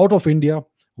emerged out of India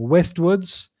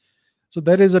westwards. So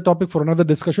that is a topic for another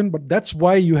discussion. But that's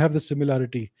why you have the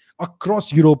similarity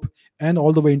across Europe and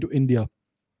all the way into India.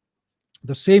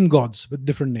 The same gods with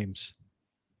different names.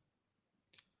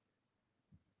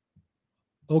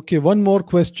 Okay, one more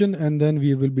question and then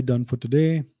we will be done for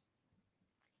today.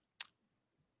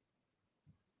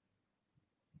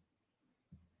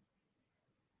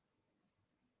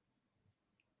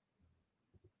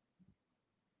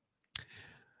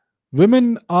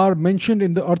 Women are mentioned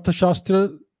in the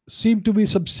Arthashastra seem to be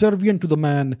subservient to the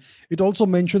man. It also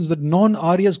mentions that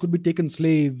non-Aryas could be taken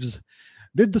slaves.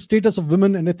 Did the status of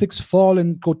women and ethics fall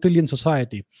in Kautilyan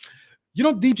society? You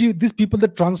know, these people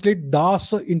that translate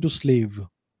das into slave,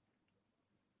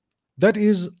 that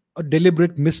is a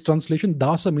deliberate mistranslation.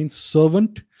 Dasa means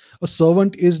servant. A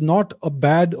servant is not a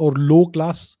bad or low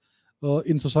class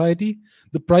in society.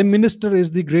 The prime minister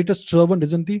is the greatest servant,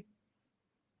 isn't he?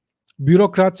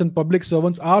 Bureaucrats and public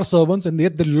servants are servants, and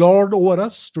yet they lord over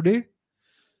us today.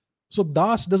 So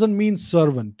das doesn't mean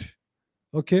servant.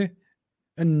 Okay.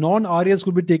 And non-Aryas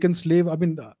could be taken slave. I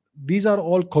mean, these are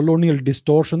all colonial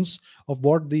distortions of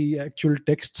what the actual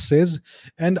text says.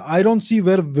 And I don't see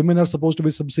where women are supposed to be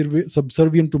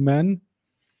subservient to man.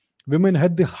 Women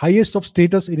had the highest of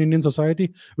status in Indian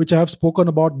society, which I have spoken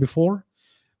about before.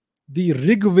 The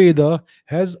Rig Veda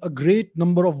has a great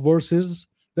number of verses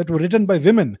that were written by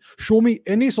women. Show me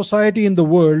any society in the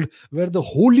world where the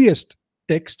holiest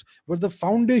text, where the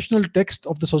foundational text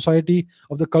of the society,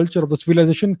 of the culture, of the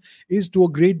civilization is to a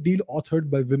great deal authored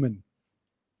by women.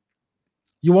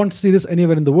 You won't see this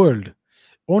anywhere in the world.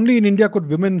 Only in India could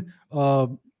women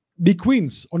be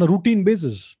queens on a routine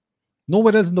basis.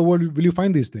 Nowhere else in the world will you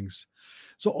find these things.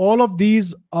 So all of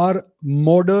these are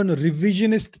modern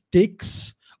revisionist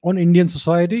takes on Indian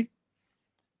society.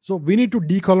 So we need to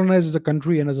decolonize as a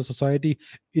country and as a society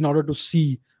in order to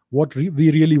see what we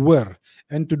really were.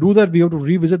 And to do that, we have to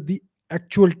revisit the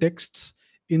actual texts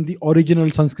in the original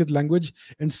Sanskrit language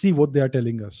and see what they are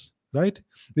telling us. Right?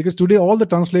 Because today all the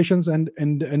translations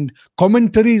and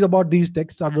commentaries about these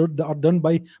texts are done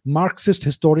by Marxist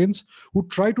historians who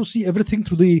try to see everything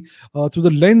through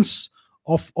the lens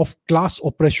of class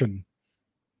oppression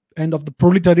and of the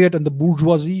proletariat and the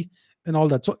bourgeoisie and all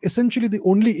that. So essentially, the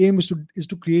only aim is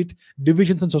to create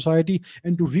divisions in society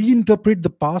and to reinterpret the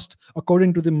past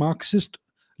according to the Marxist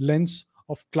lens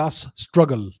of class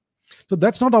struggle. So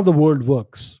that's not how the world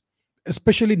works,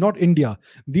 especially not India.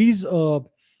 These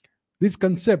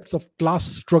concepts of class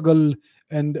struggle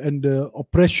and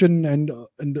oppression and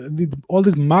all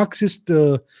these Marxist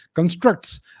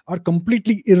constructs are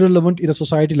completely irrelevant in a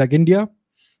society like India.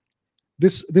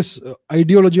 This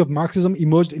ideology of Marxism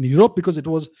emerged in Europe because it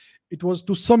was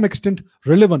to some extent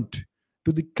relevant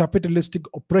to the capitalistic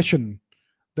oppression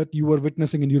that you were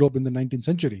witnessing in Europe in the 19th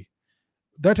century.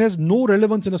 That has no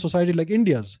relevance in a society like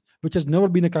India's, which has never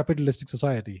been a capitalistic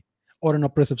society or an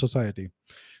oppressive society.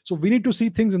 So we need to see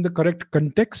things in the correct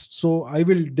context. So I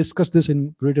will discuss this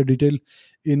in greater detail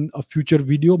in a future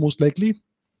video, most likely.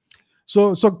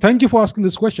 So thank you for asking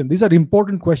this question. These are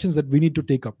important questions that we need to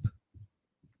take up.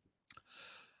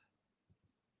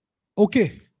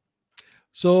 Okay.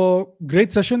 So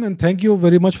great session, and thank you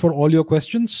very much for all your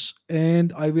questions.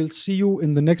 And I will see you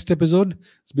in the next episode.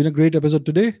 It's been a great episode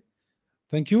today.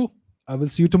 Thank you. I will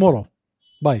see you tomorrow.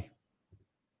 Bye.